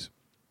franchise.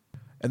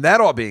 And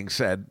that all being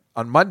said,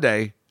 on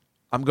Monday,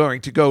 I'm going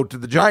to go to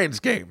the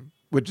Giants game,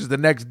 which is the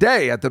next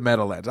day at the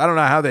Meadowlands. I don't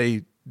know how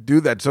they do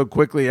that so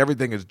quickly.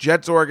 Everything is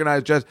Jets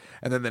organized,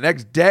 and then the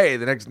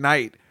next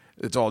night,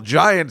 it's all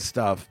Giants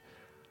stuff.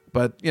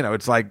 But,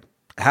 it's like,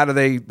 how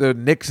do the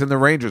Knicks and the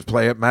Rangers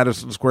play at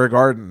Madison Square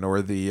Garden,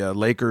 or the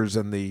Lakers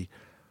and the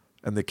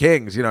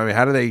Kings?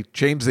 How do they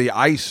change the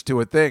ice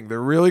to a thing?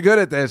 They're really good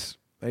at this.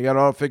 They got it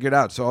all figured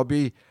out. So I'll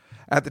be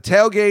at the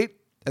tailgate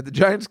at the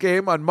Giants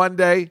game on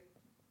Monday.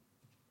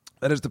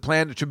 That is the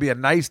plan. It should be a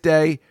nice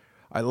day.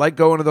 I like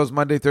going to those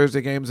Monday,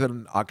 Thursday games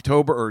in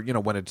October, or,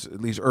 when it's at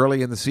least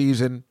early in the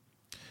season.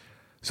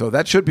 So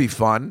that should be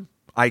fun,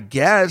 I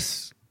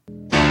guess.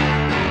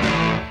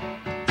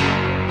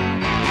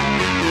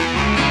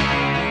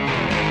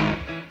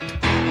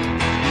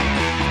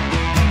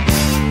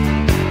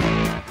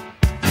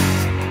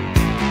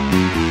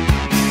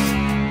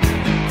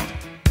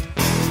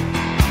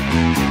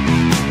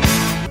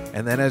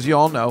 And then, as you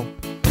all know,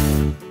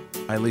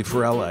 I leave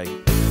for LA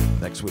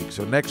next week.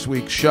 So next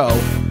week's show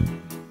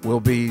will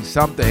be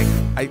something.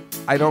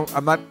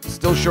 I'm not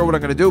still sure what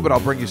I'm going to do, but I'll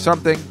bring you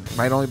something.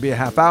 Might only be a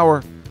half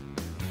hour,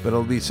 but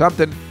it'll be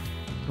something.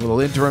 A little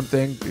interim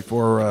thing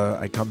before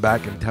I come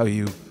back and tell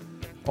you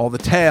all the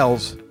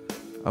tales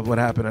of what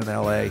happened in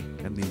L.A.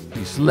 and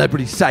these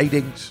celebrity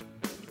sightings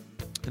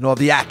and all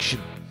the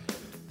action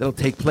that'll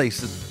take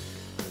place in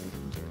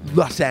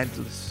Los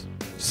Angeles,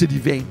 City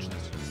of Angels.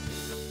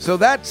 So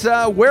that's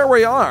where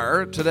we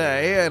are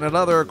today in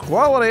another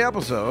quality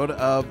episode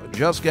of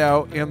Just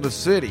Out in the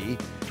City.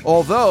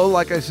 Although,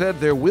 like I said,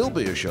 there will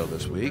be a show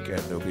this week, and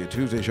there'll be a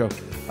Tuesday show.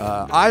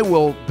 I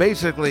will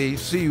basically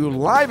see you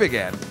live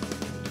again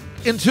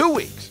in 2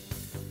 weeks.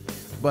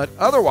 But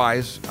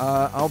otherwise,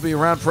 I'll be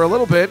around for a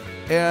little bit,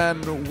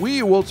 and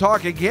we will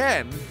talk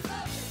again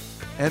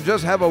and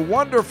just have a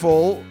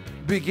wonderful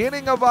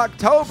beginning of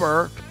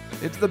October.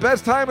 It's the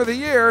best time of the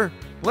year.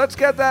 Let's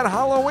get that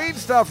Halloween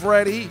stuff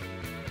ready.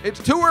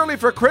 It's too early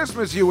for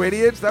Christmas, you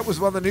idiots. That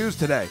was on the news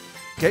today.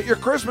 Get your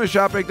Christmas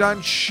shopping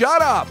done.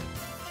 Shut up.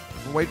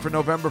 We'll wait for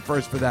November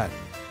 1st for that.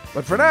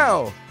 But for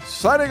now,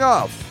 signing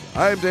off,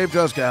 I'm Dave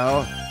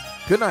Juskow.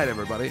 Good night,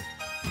 everybody.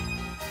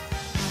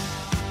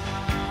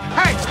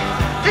 Hey,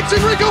 it's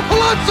Enrico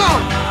Palazzo!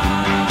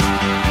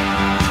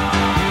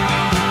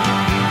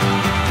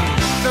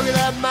 Look at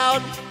that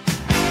mountain.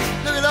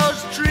 Look at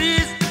those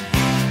trees.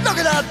 Look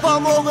at that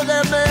bum over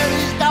there